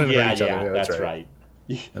no, you couldn't hurt each other. Yeah, that's right.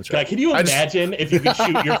 That's right. Can you imagine if you could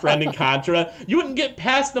shoot your friend in Contra? You wouldn't get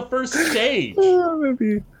past the first stage.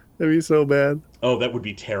 That'd be so bad. Oh, that would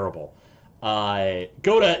be terrible.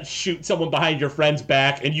 Go to shoot someone behind your friend's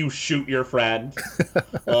back and you shoot your friend.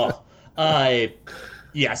 Yeah,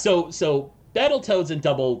 so Battletoads and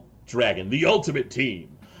Double Dragon, the ultimate team.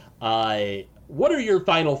 What are your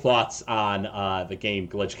final thoughts on the game,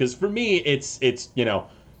 Glitch? Because for me, it's you know,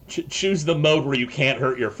 choose the mode where you can't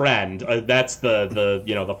hurt your friend. That's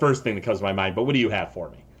the first thing that comes to my mind. But what do you have for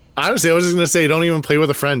me? Honestly, I was just gonna say, don't even play with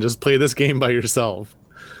a friend. Just play this game by yourself.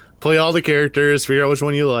 Play all the characters. Figure out which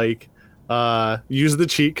one you like. Use the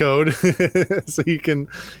cheat code so you can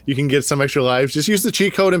get some extra lives. Just use the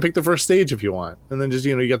cheat code and pick the first stage if you want, and then just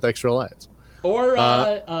you get the extra lives. Or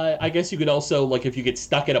I guess you could also, like, if you get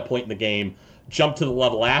stuck at a point in the game, jump to the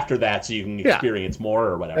level after that so you can experience more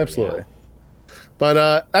or whatever. Absolutely. Yeah.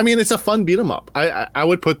 But I mean, it's a fun beat 'em up. I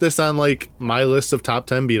would put this on like my list of top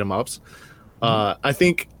 10 beat 'em ups. I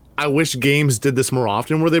think I wish games did this more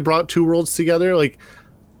often, where they brought two worlds together. Like,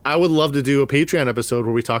 I would love to do a Patreon episode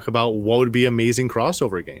where we talk about what would be amazing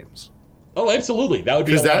crossover games. Oh, absolutely. That would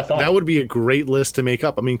be a lot of fun. That would be a great list to make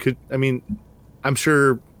up. I mean, I'm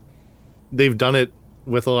sure they've done it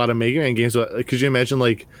with a lot of Mega Man games. Could you imagine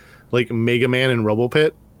like Mega Man and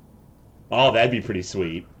RoboPit? Oh, that'd be pretty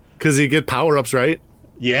sweet. Because you get power-ups, right?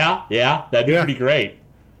 Yeah, that'd be pretty great.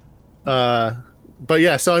 But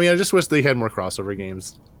yeah, so I mean, I just wish they had more crossover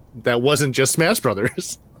games that wasn't just Smash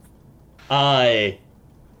Brothers.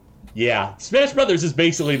 Yeah, Smash Brothers is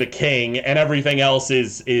basically the king, and everything else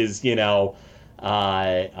is either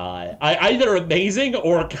amazing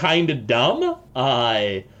or kind of dumb.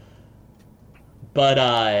 But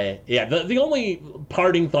the only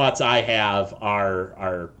parting thoughts I have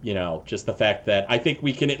are just the fact that I think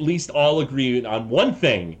we can at least all agree on one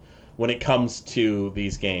thing when it comes to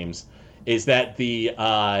these games, is that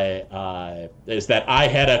I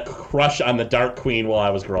had a crush on the Dark Queen while I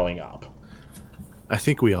was growing up. I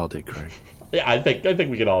think we all did, Craig. Yeah, I think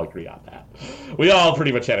we can all agree on that. We all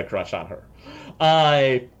pretty much had a crush on her.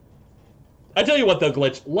 I tell you what, though,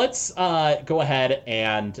 Glitch, let's go ahead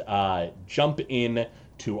and jump in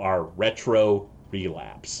to our Retro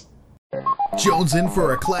Relapse. Jones in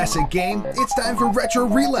for a classic game? It's time for Retro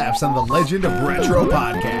Relapse on the Legend of Retro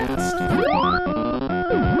podcast.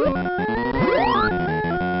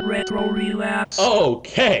 Retro Relapse.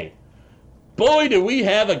 Okay. Boy, do we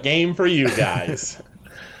have a game for you guys.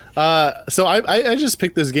 So I just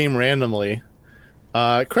picked this game randomly.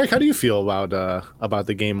 Craig, how do you feel about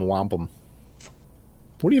the game Wampum?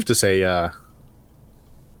 What do you have to say about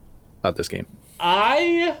this game?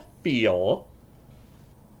 I feel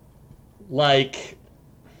like,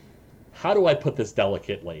 how do I put this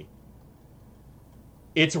delicately?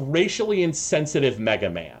 It's racially insensitive Mega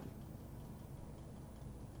Man.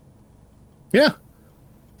 Yeah.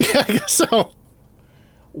 Yeah, I guess so.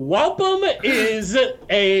 Wampum is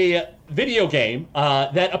a video game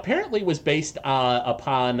that apparently was based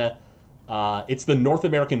upon it's the North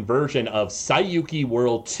American version of Saiyuki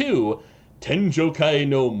World 2 Tenjokai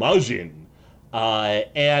no Majin.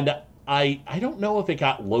 And I don't know if it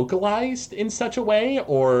got localized in such a way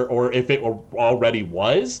or if it already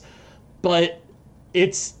was, but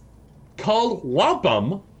it's called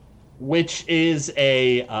Wampum, which is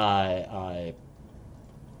a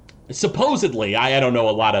supposedly, I don't know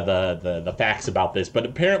a lot of the facts about this, but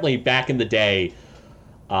apparently back in the day,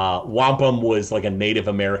 wampum was like a Native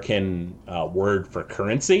American word for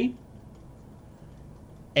currency.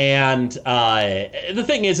 And the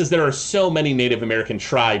thing is there are so many Native American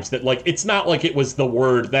tribes that, like, it's not like it was the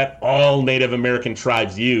word that all Native American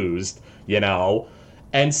tribes used, you know?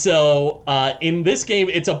 And so in this game,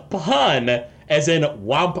 it's a pun, as in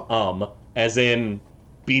wampum, as in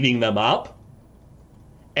beating them up.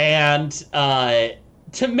 And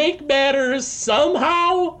to make matters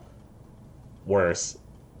somehow worse,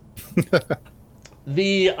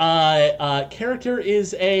 the character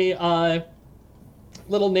is a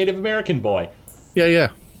little Native American boy. Yeah.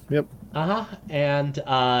 Yep. And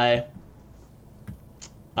yeah.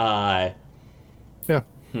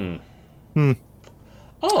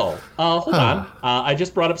 Oh, hold on. I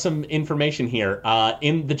just brought up some information here.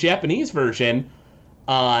 In the Japanese version,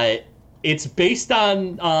 it's based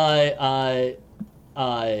on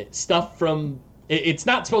stuff from... It's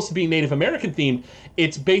not supposed to be Native American themed.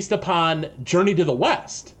 It's based upon Journey to the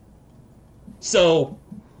West. So,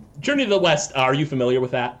 Journey to the West, are you familiar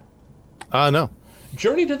with that? No.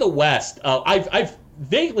 Journey to the West, I've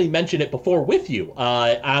vaguely mentioned it before with you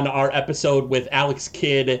on our episode with Alex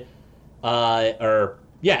Kidd,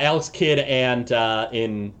 Alex Kidd and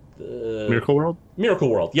in... Miracle World? Miracle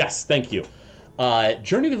World, yes, thank you.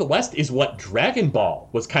 Journey to the West is what Dragon Ball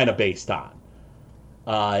was kind of based on.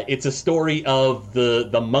 It's a story of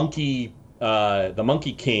the monkey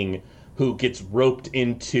king who gets roped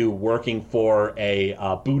into working for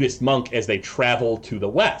a Buddhist monk as they travel to the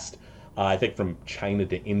West. I think from China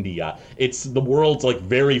to India. It's the world's like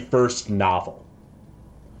very first novel.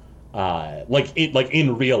 Like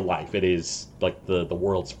in real life, it is like the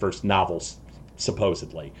world's first novels,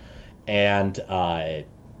 supposedly. And I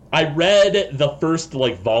read the first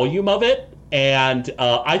like volume of it, and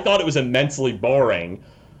I thought it was immensely boring,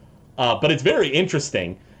 but it's very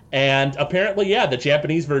interesting. And apparently, yeah, the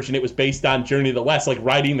Japanese version, it was based on Journey to the West, like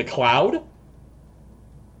riding the cloud.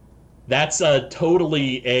 That's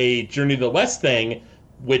totally a Journey to the West thing,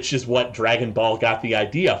 which is what Dragon Ball got the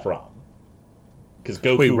idea from. Because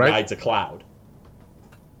Goku rides a cloud.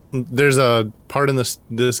 There's a part in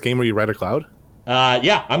this game where you ride a cloud?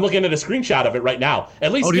 Yeah, I'm looking at a screenshot of it right now.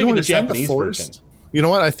 At least maybe the Japanese version. You know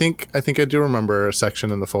what? I think I do remember a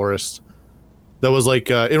section in the forest that was like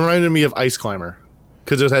it reminded me of Ice Climber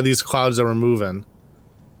because it had these clouds that were moving.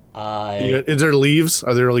 Is there leaves?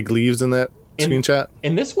 Are there like leaves in that screenshot?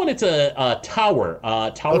 In this one, it's a tower.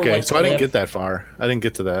 Okay, so I didn't get that far. I didn't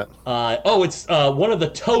get to that. It's one of the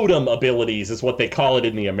totem abilities is what they call it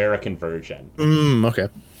in the American version. Okay.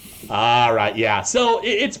 All right, yeah. So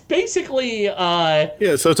it's basically...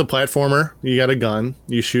 Yeah, so it's a platformer. You got a gun.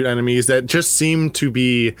 You shoot enemies that just seem to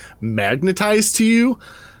be magnetized to you.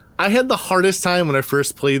 I had the hardest time when I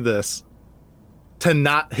first played this to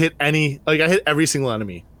not hit any... Like, I hit every single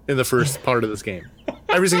enemy in the first part of this game.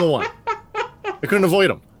 Every single one. I couldn't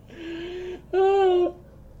avoid them.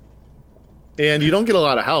 And you don't get a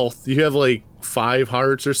lot of health. You have, like, 5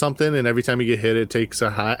 hearts or something, and every time you get hit, it takes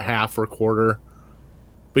a half or quarter.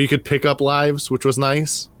 But you could pick up lives, which was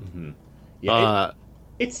nice. Mm-hmm. Yeah,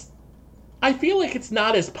 I feel like it's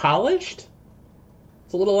not as polished.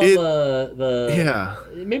 It's a little on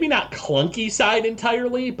the maybe not clunky side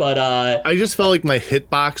entirely, but I just felt like my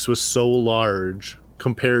hitbox was so large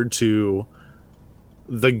compared to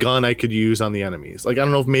the gun I could use on the enemies. Like, I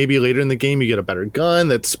don't know if maybe later in the game you get a better gun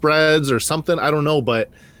that spreads or something. I don't know, but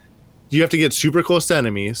you have to get super close to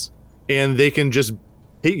enemies, and they can just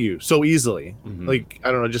hit you so easily. Mm-hmm. Like,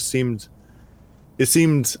 I don't know, it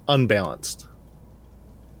seemed unbalanced.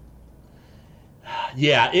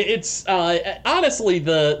 Yeah, it's honestly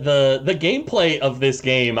the gameplay of this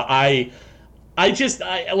game, I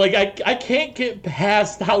can't get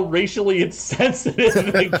past how racially insensitive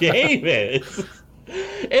the game is.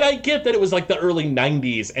 And I get that it was like the early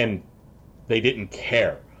 90s and they didn't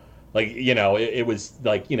care. Like, you know, it was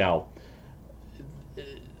like, you know,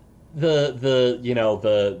 the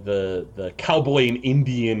cowboy and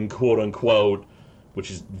Indian, quote unquote,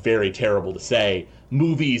 which is very terrible to say,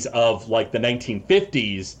 movies of like the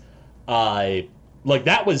 1950s, like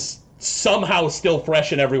that was somehow still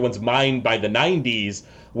fresh in everyone's mind by the 90s,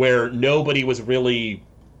 where nobody was really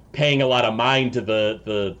paying a lot of mind to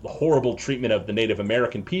the horrible treatment of the Native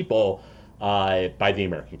American people by the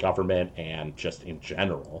American government and just in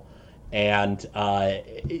general. And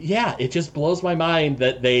it just blows my mind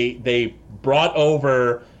that they brought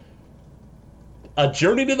over a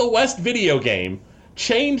Journey to the West video game,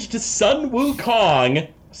 changed Sun Wukong,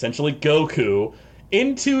 essentially Goku,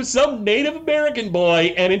 into some Native American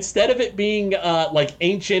boy, and instead of it being like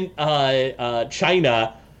ancient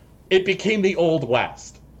China, it became the Old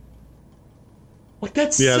West. Like,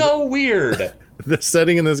 that's so weird. The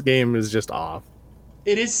setting in this game is just off.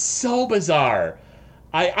 It is so bizarre.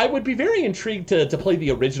 I would be very intrigued to play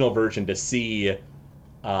the original version to see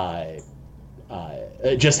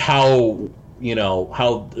just how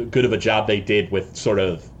good of a job they did with sort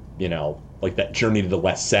of, like that Journey to the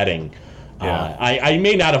West setting. Yeah. I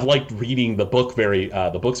may not have liked reading the books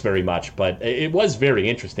very much, but it was very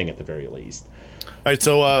interesting at the very least. All right,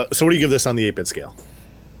 so what do you give this on the 8-bit scale?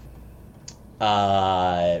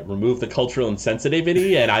 Remove the cultural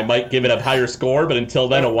insensitivity, and I might give it a higher score, but until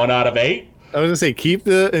then, a 1 out of 8. I was gonna say keep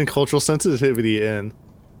the cultural sensitivity in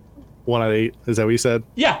 1 out of 8. Is that what you said?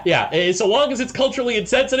 Yeah. So long as it's culturally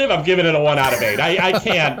insensitive, I'm giving it a 1 out of 8.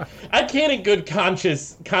 I can't in good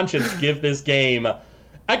conscience give this game.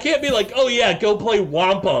 I can't be like, oh yeah, go play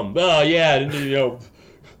Wampum. Oh yeah,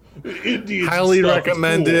 Indians highly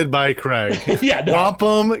recommended by Craig. Yeah, no.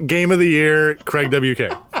 Wampum Game of the Year, Craig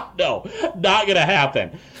WK. No, not gonna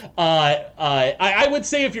happen. I would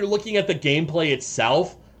say if you're looking at the gameplay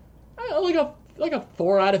itself, like a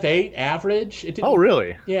 4 out of 8 average. Oh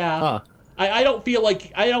really? Yeah. Huh. I don't feel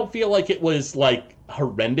like it was like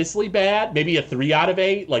horrendously bad. Maybe a 3 out of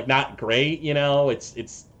 8, like not great.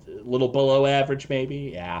 It's a little below average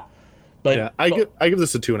maybe. Yeah. But yeah, I give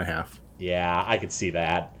this a 2.5. Yeah, I could see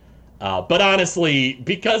that. But honestly,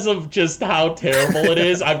 because of just how terrible it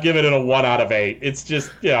is, I've given it a 1 out of 8. It's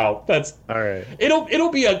just, that's all right.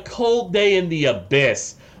 It'll be a cold day in the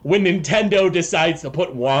abyss when Nintendo decides to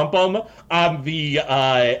put Wampum on the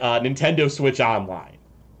Nintendo Switch Online.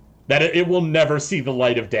 That it will never see the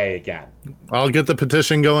light of day again. I'll get the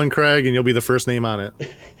petition going, Craig, and you'll be the first name on it.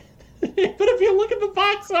 But if you look at the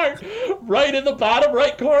box art, right in the bottom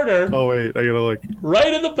right corner. Oh wait, I gotta look.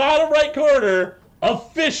 Right in the bottom right corner.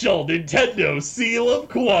 Official Nintendo seal of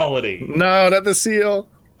quality. No, not the seal.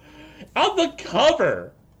 On the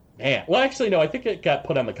cover. Man. Well, actually, no. I think it got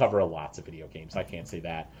put on the cover of lots of video games. I can't say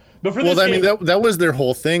that. But for this game, that was their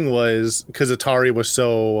whole thing, was because Atari was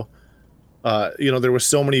so, there was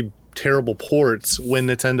so many terrible ports when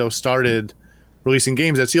Nintendo started releasing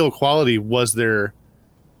games. That seal of quality was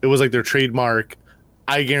it was like their trademark.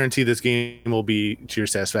 I guarantee this game will be to your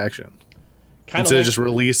satisfaction. Instead of just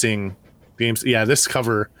releasing games. Yeah, this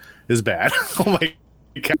cover is bad. Oh my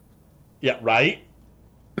god. Yeah, right?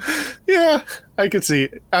 Yeah, I could see.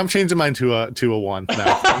 I'm changing mine to a 1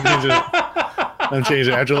 now. I'm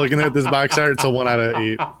changing it. After looking at this box art, it's a 1 out of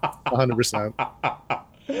 8. 100%.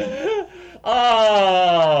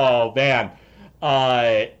 Oh man.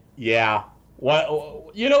 Yeah. What?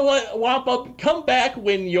 You know what, Wampa? Come back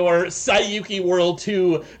when your Saiyuki World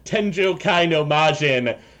 2 Tenjo Kai no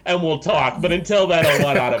Majin, and we'll talk. But until then, a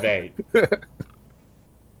 1 out of 8.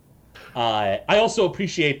 I also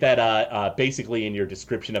appreciate that basically in your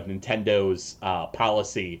description of Nintendo's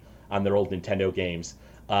policy on their old Nintendo games,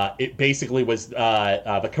 it basically was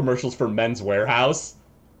the commercials for Men's Warehouse.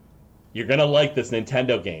 You're going to like this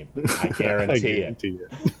Nintendo game. I guarantee it.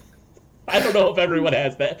 I don't know if everyone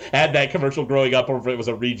had that commercial growing up or if it was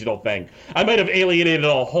a regional thing. I might have alienated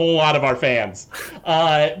a whole lot of our fans.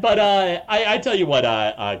 But I tell you what,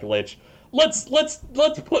 Glitch, let's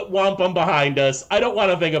put Wampum behind us. I don't want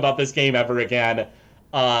to think about this game ever again.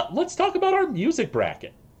 Let's talk about our music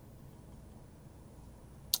bracket.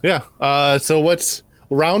 Yeah. So what's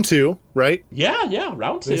round 2, right? Yeah,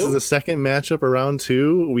 round 2. This is the second matchup of round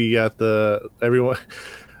 2. We got everyone.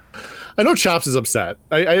 I know Chops is upset.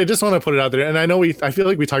 I just want to put it out there, and I feel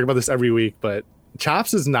like we talk about this every week, but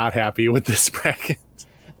Chops is not happy with this bracket.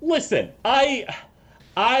 Listen, I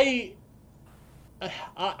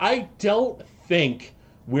don't think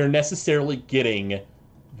we're necessarily getting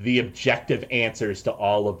the objective answers to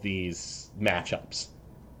all of these matchups,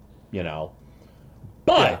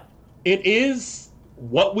 but it is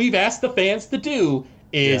what we've asked the fans to do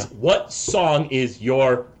is what song is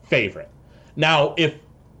your favorite. Now,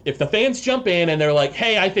 if the fans jump in and they're like,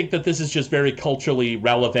 hey, I think that this is just very culturally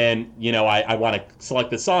relevant, I want to select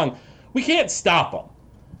this song, we can't stop them.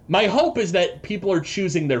 My hope is that people are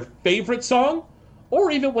choosing their favorite song or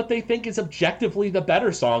even what they think is objectively the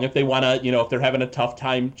better song if they want to, if they're having a tough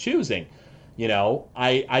time choosing.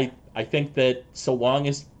 I I think that so long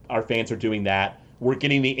as our fans are doing that, we're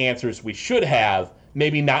getting the answers we should have.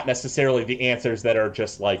 Maybe not necessarily the answers that are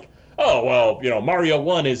just like, oh, well, you know, Mario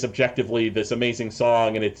 1 is objectively this amazing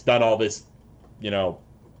song and it's done all this, you know,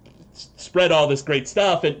 spread all this great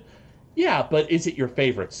stuff. And yeah, but is it your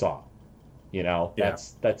favorite song? You know,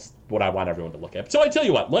 that's what I want everyone to look at. So I tell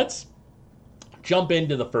you what, let's jump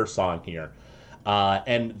into the first song here.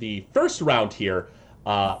 And the first round here,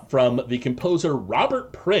 from the composer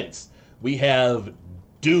Robert Prince, we have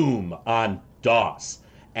Doom on DOS.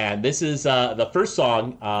 And this is the first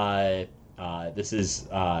song. This is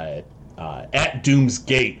At Doom's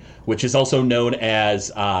Gate, which is also known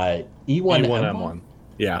as E1M1.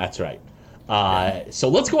 Yeah, that's right. So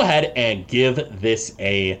let's go ahead and give this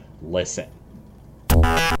a listen.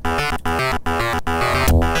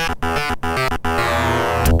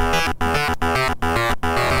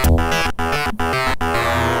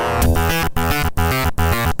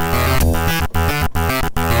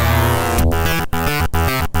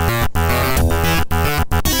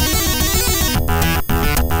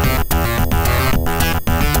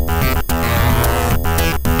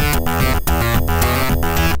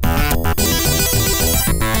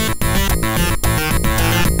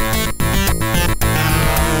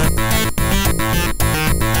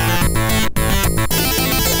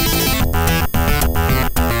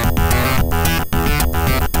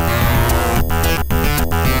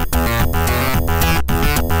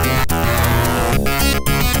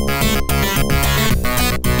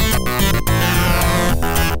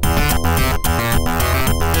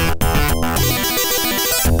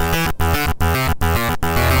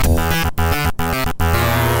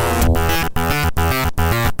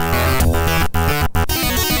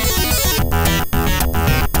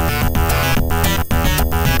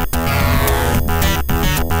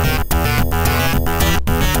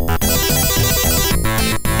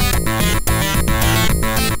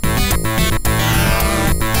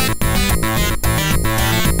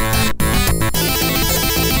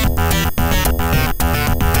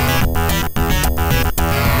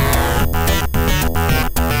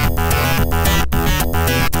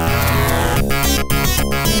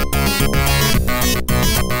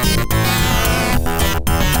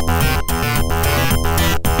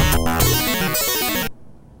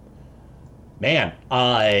 Man,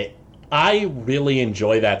 I really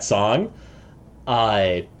enjoy that song.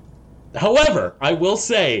 However, I will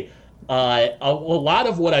say a lot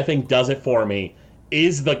of what I think does it for me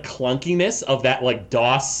is the clunkiness of that like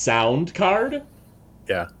DOS sound card.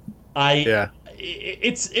 Yeah.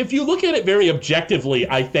 It's if you look at it very objectively,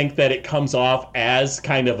 I think that it comes off as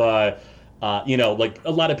kind of a like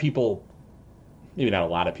a lot of people, maybe not a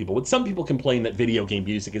lot of people, but some people complain that video game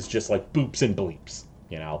music is just like boops and bleeps.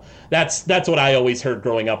 You know, that's what I always heard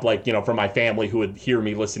growing up, like, you know, from my family who would hear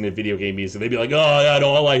me listening to video game music. They'd be like, oh, yeah, no,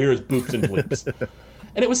 all I hear is boops and bleeps.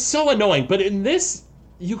 And it was so annoying. But in this,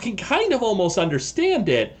 you can kind of almost understand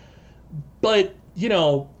it. But, you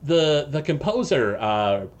know, the composer,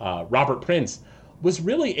 Robert Prince, was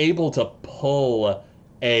really able to pull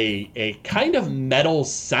a kind of metal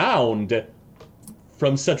sound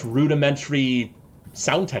from such rudimentary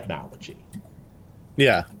sound technology.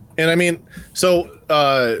 Yeah. And I mean, so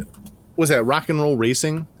was that Rock and Roll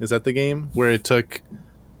Racing? Is that the game where it took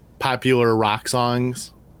popular rock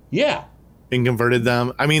songs? Yeah. And converted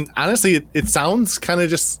them? I mean, honestly, it sounds kind of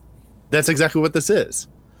just, that's exactly what this is.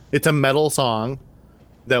 It's a metal song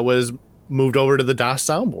that was moved over to the DOS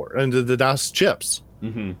soundboard and to the DOS chips.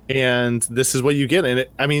 Mm-hmm. And this is what you get.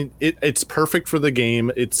 And it's perfect for the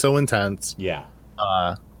game. It's so intense. Yeah.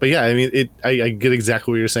 But yeah, I mean, I get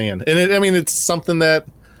exactly what you're saying. And it's something that,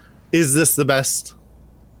 is this the best?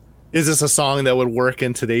 Is this a song that would work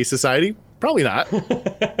in today's society? Probably not.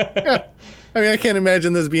 Yeah. I mean, I can't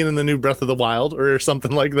imagine this being in the new Breath of the Wild or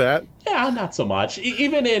something like that. Yeah, not so much.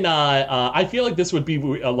 Even in, I feel like this would be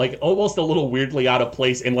like almost a little weirdly out of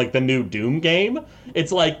place in like the new Doom game.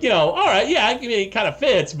 It's like, you know, all right, yeah, I mean, it kind of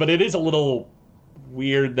fits, but it is a little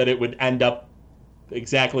weird that it would end up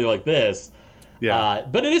exactly like this. Yeah.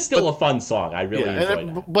 But it is still a fun song. I really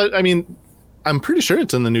enjoy it. But I mean, I'm pretty sure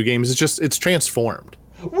it's in the new games. It's transformed.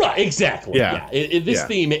 Right, exactly. Yeah. This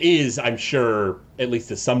theme is, I'm sure, at least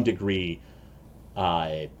to some degree,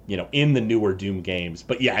 in the newer Doom games.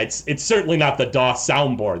 But yeah, it's certainly not the DOS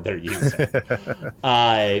soundboard they're using.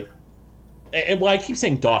 And well, I keep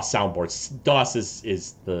saying DOS soundboards. DOS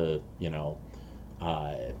is the,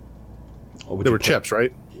 there were chips,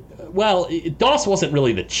 right? Well, DOS wasn't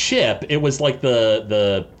really the chip. It was like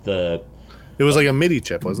the It was like a MIDI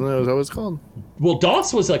chip, wasn't it? Was that what it's called? Well,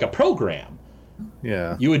 DOS was like a program.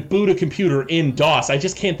 Yeah. You would boot a computer in DOS. I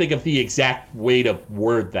just can't think of the exact way to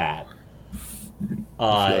word that.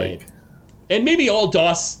 And maybe all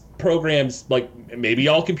DOS programs, like maybe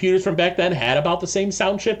all computers from back then had about the same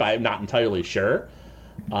sound chip. I'm not entirely sure.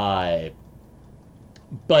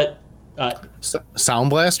 But Sound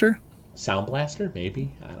Blaster? Sound Blaster,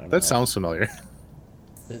 maybe? I don't know. That sounds familiar.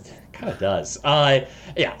 It kind of does.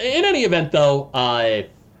 Yeah. In any event, though,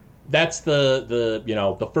 that's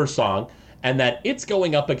the first song, and that it's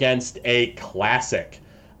going up against a classic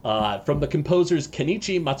from the composers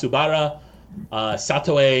Kenichi Matsubara,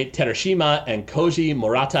 Satoe Terashima, and Koji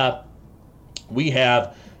Murata. We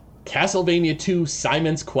have Castlevania II: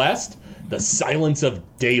 Simon's Quest, The Silence of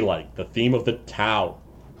Daylight, the theme of the town.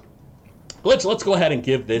 Let's go ahead and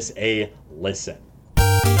give this a listen.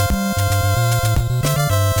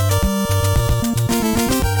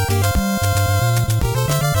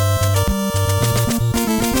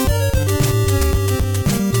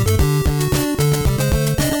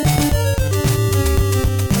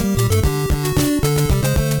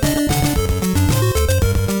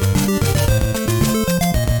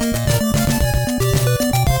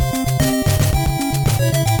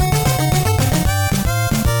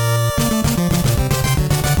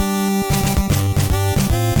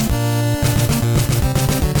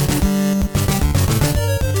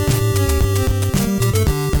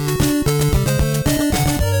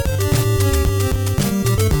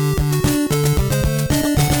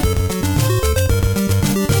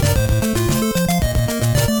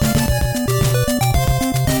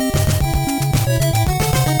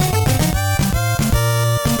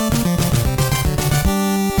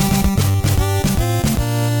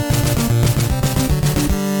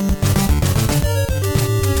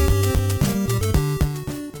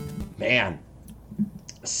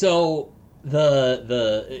 So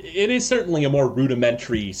it is certainly a more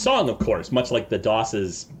rudimentary song, of course, much like the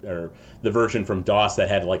DOS's, or the version from DOS that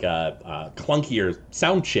had like a clunkier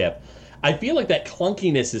sound chip. I feel like that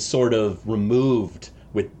clunkiness is sort of removed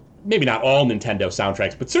with maybe not all Nintendo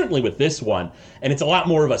soundtracks, but certainly with this one. And it's a lot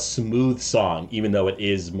more of a smooth song, even though it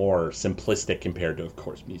is more simplistic compared to, of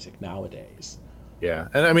course, music nowadays. Yeah,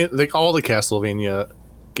 and I mean, like all the Castlevania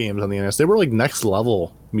games on the NES, they were like next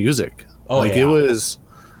level music. Oh, like yeah. It was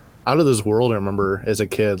out of this world. I remember as a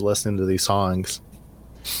kid listening to these songs.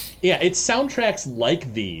 Yeah, it's soundtracks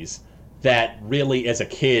like these that really, as a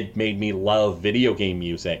kid, made me love video game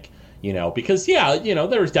music. You know, because, yeah, you know,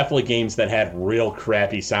 there was definitely games that had real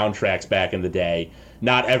crappy soundtracks back in the day.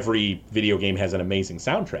 Not every video game has an amazing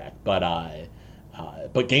soundtrack, but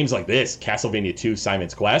games like this, Castlevania II: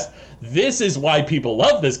 Simon's Quest, this is why people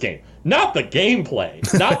love this game. Not the gameplay,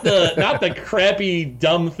 not the crappy,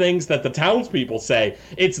 dumb things that the townspeople say.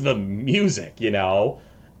 It's the music, you know.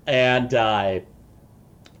 And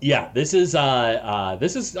yeah, this is I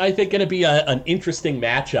think going to be an interesting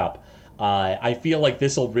matchup. I feel like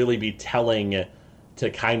this will really be telling to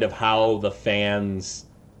kind of how the fans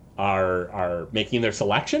are making their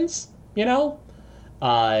selections, you know?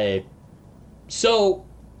 So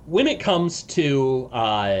when it comes to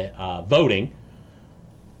voting,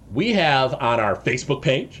 we have on our Facebook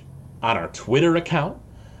page, on our Twitter account,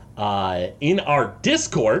 in our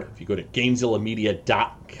Discord, if you go to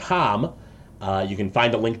GameZillaMedia.com, you can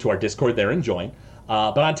find a link to our Discord there and join.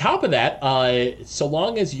 But on top of that, so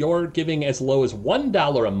long as you're giving as low as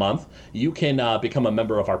 $1 a month, you can become a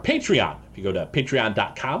member of our Patreon. If you go to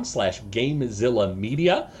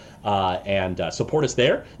patreon.com/GameZillaMedia and support us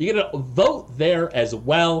there, you get a vote there as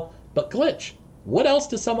well. But Glitch, what else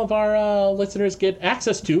do some of our listeners get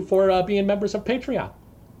access to for being members of Patreon?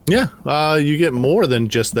 Yeah, you get more than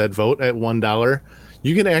just that vote at $1.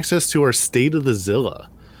 You get access to our State of the Zilla,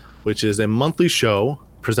 which is a monthly show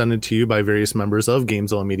presented to you by various members of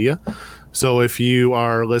GameZilla Media. So if you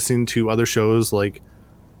are listening to other shows like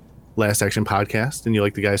Last Action Podcast and you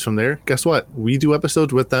like the guys from there, guess what? We do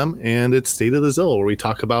episodes with them, and it's State of the Zilla, where we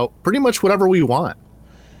talk about pretty much whatever we want.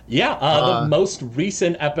 Yeah, the most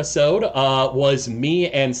recent episode was me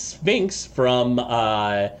and Sphinx from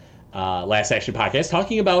Last Action Podcast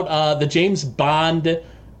talking about the James Bond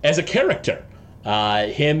as a character.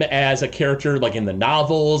 Him as a character like in the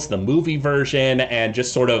novels, the movie version, and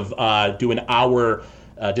just sort of did an hour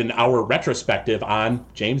retrospective on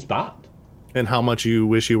James Bond. And how much you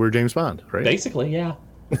wish you were James Bond, right? Basically, yeah.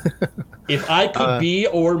 If I could be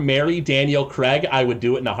or marry Daniel Craig, I would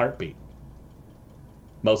do it in a heartbeat.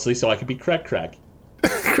 Mostly so I could be Craig. Craig.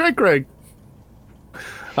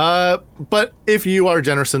 But if you are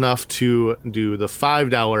generous enough to do the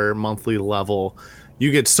 $5 monthly level,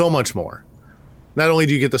 you get so much more. Not only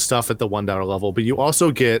do you get the stuff at the $1 level, but you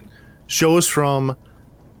also get shows from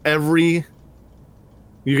every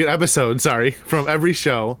You get episodes, from every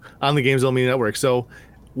show on the Games Media Network. So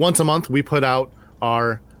once a month, we put out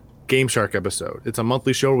our Game Shark episode. It's a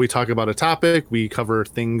monthly show where we talk about a topic. We cover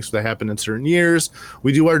things that happen in certain years.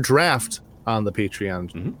 We do our draft on the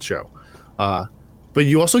Patreon show. But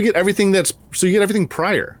you also get everything you get everything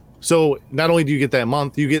prior. So not only do you get that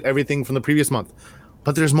month, you get everything from the previous month.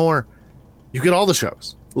 But there's more. You get all the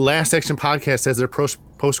shows. Last Action Podcast has their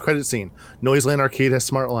post-credit scene. Noiseland Arcade has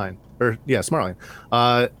Smartline. Smartline.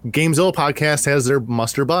 Gamezilla Podcast has their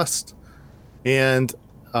Must or Bust. And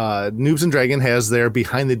Noobs and Dragon has their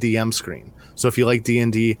Behind the DM screen. So if you like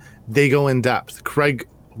D&D, they go in depth. Craig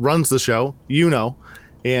runs the show,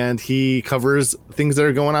 and he covers things that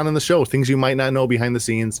are going on in the show, things you might not know behind the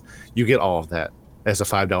scenes. You get all of that as a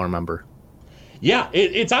 $5 member. Yeah,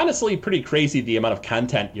 it's honestly pretty crazy the amount of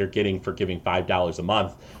content you're getting for giving $5 a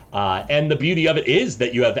month. And the beauty of it is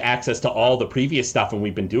that you have access to all the previous stuff, and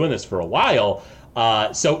we've been doing this for a while.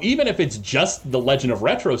 So even if it's just the Legend of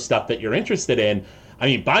Retro stuff that you're interested in, I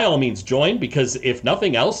mean, by all means, join, because if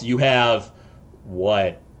nothing else, you have,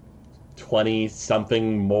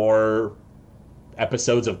 20-something more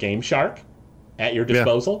episodes of Game Shark at your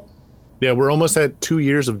disposal? Yeah, we're almost at 2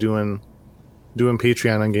 years of doing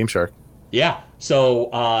Patreon on Game Shark. Yeah, so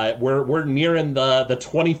we're nearing the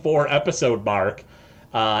 24 episode mark,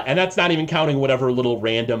 and that's not even counting whatever little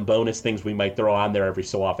random bonus things we might throw on there every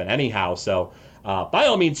so often anyhow. So by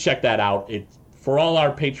all means, check that out. For all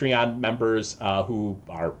our Patreon members who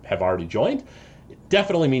have already joined, it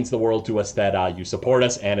definitely means the world to us that you support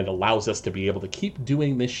us, and it allows us to be able to keep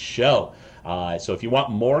doing this show. So if you want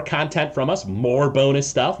more content from us, more bonus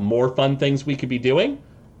stuff, more fun things we could be doing,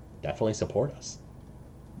 definitely support us.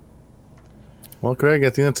 Well, Craig, I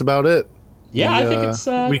think that's about it. Yeah, I think it's...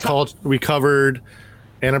 We covered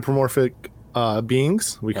anthropomorphic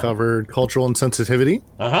beings. We covered cultural insensitivity.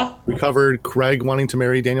 We covered Craig wanting to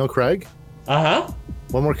marry Daniel Craig.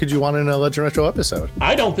 What more could you want in a Legend Retro episode?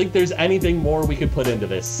 I don't think there's anything more we could put into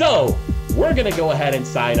this. So, we're going to go ahead and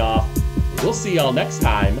sign off. We'll see y'all next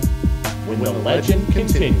time when the legend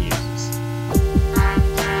continues.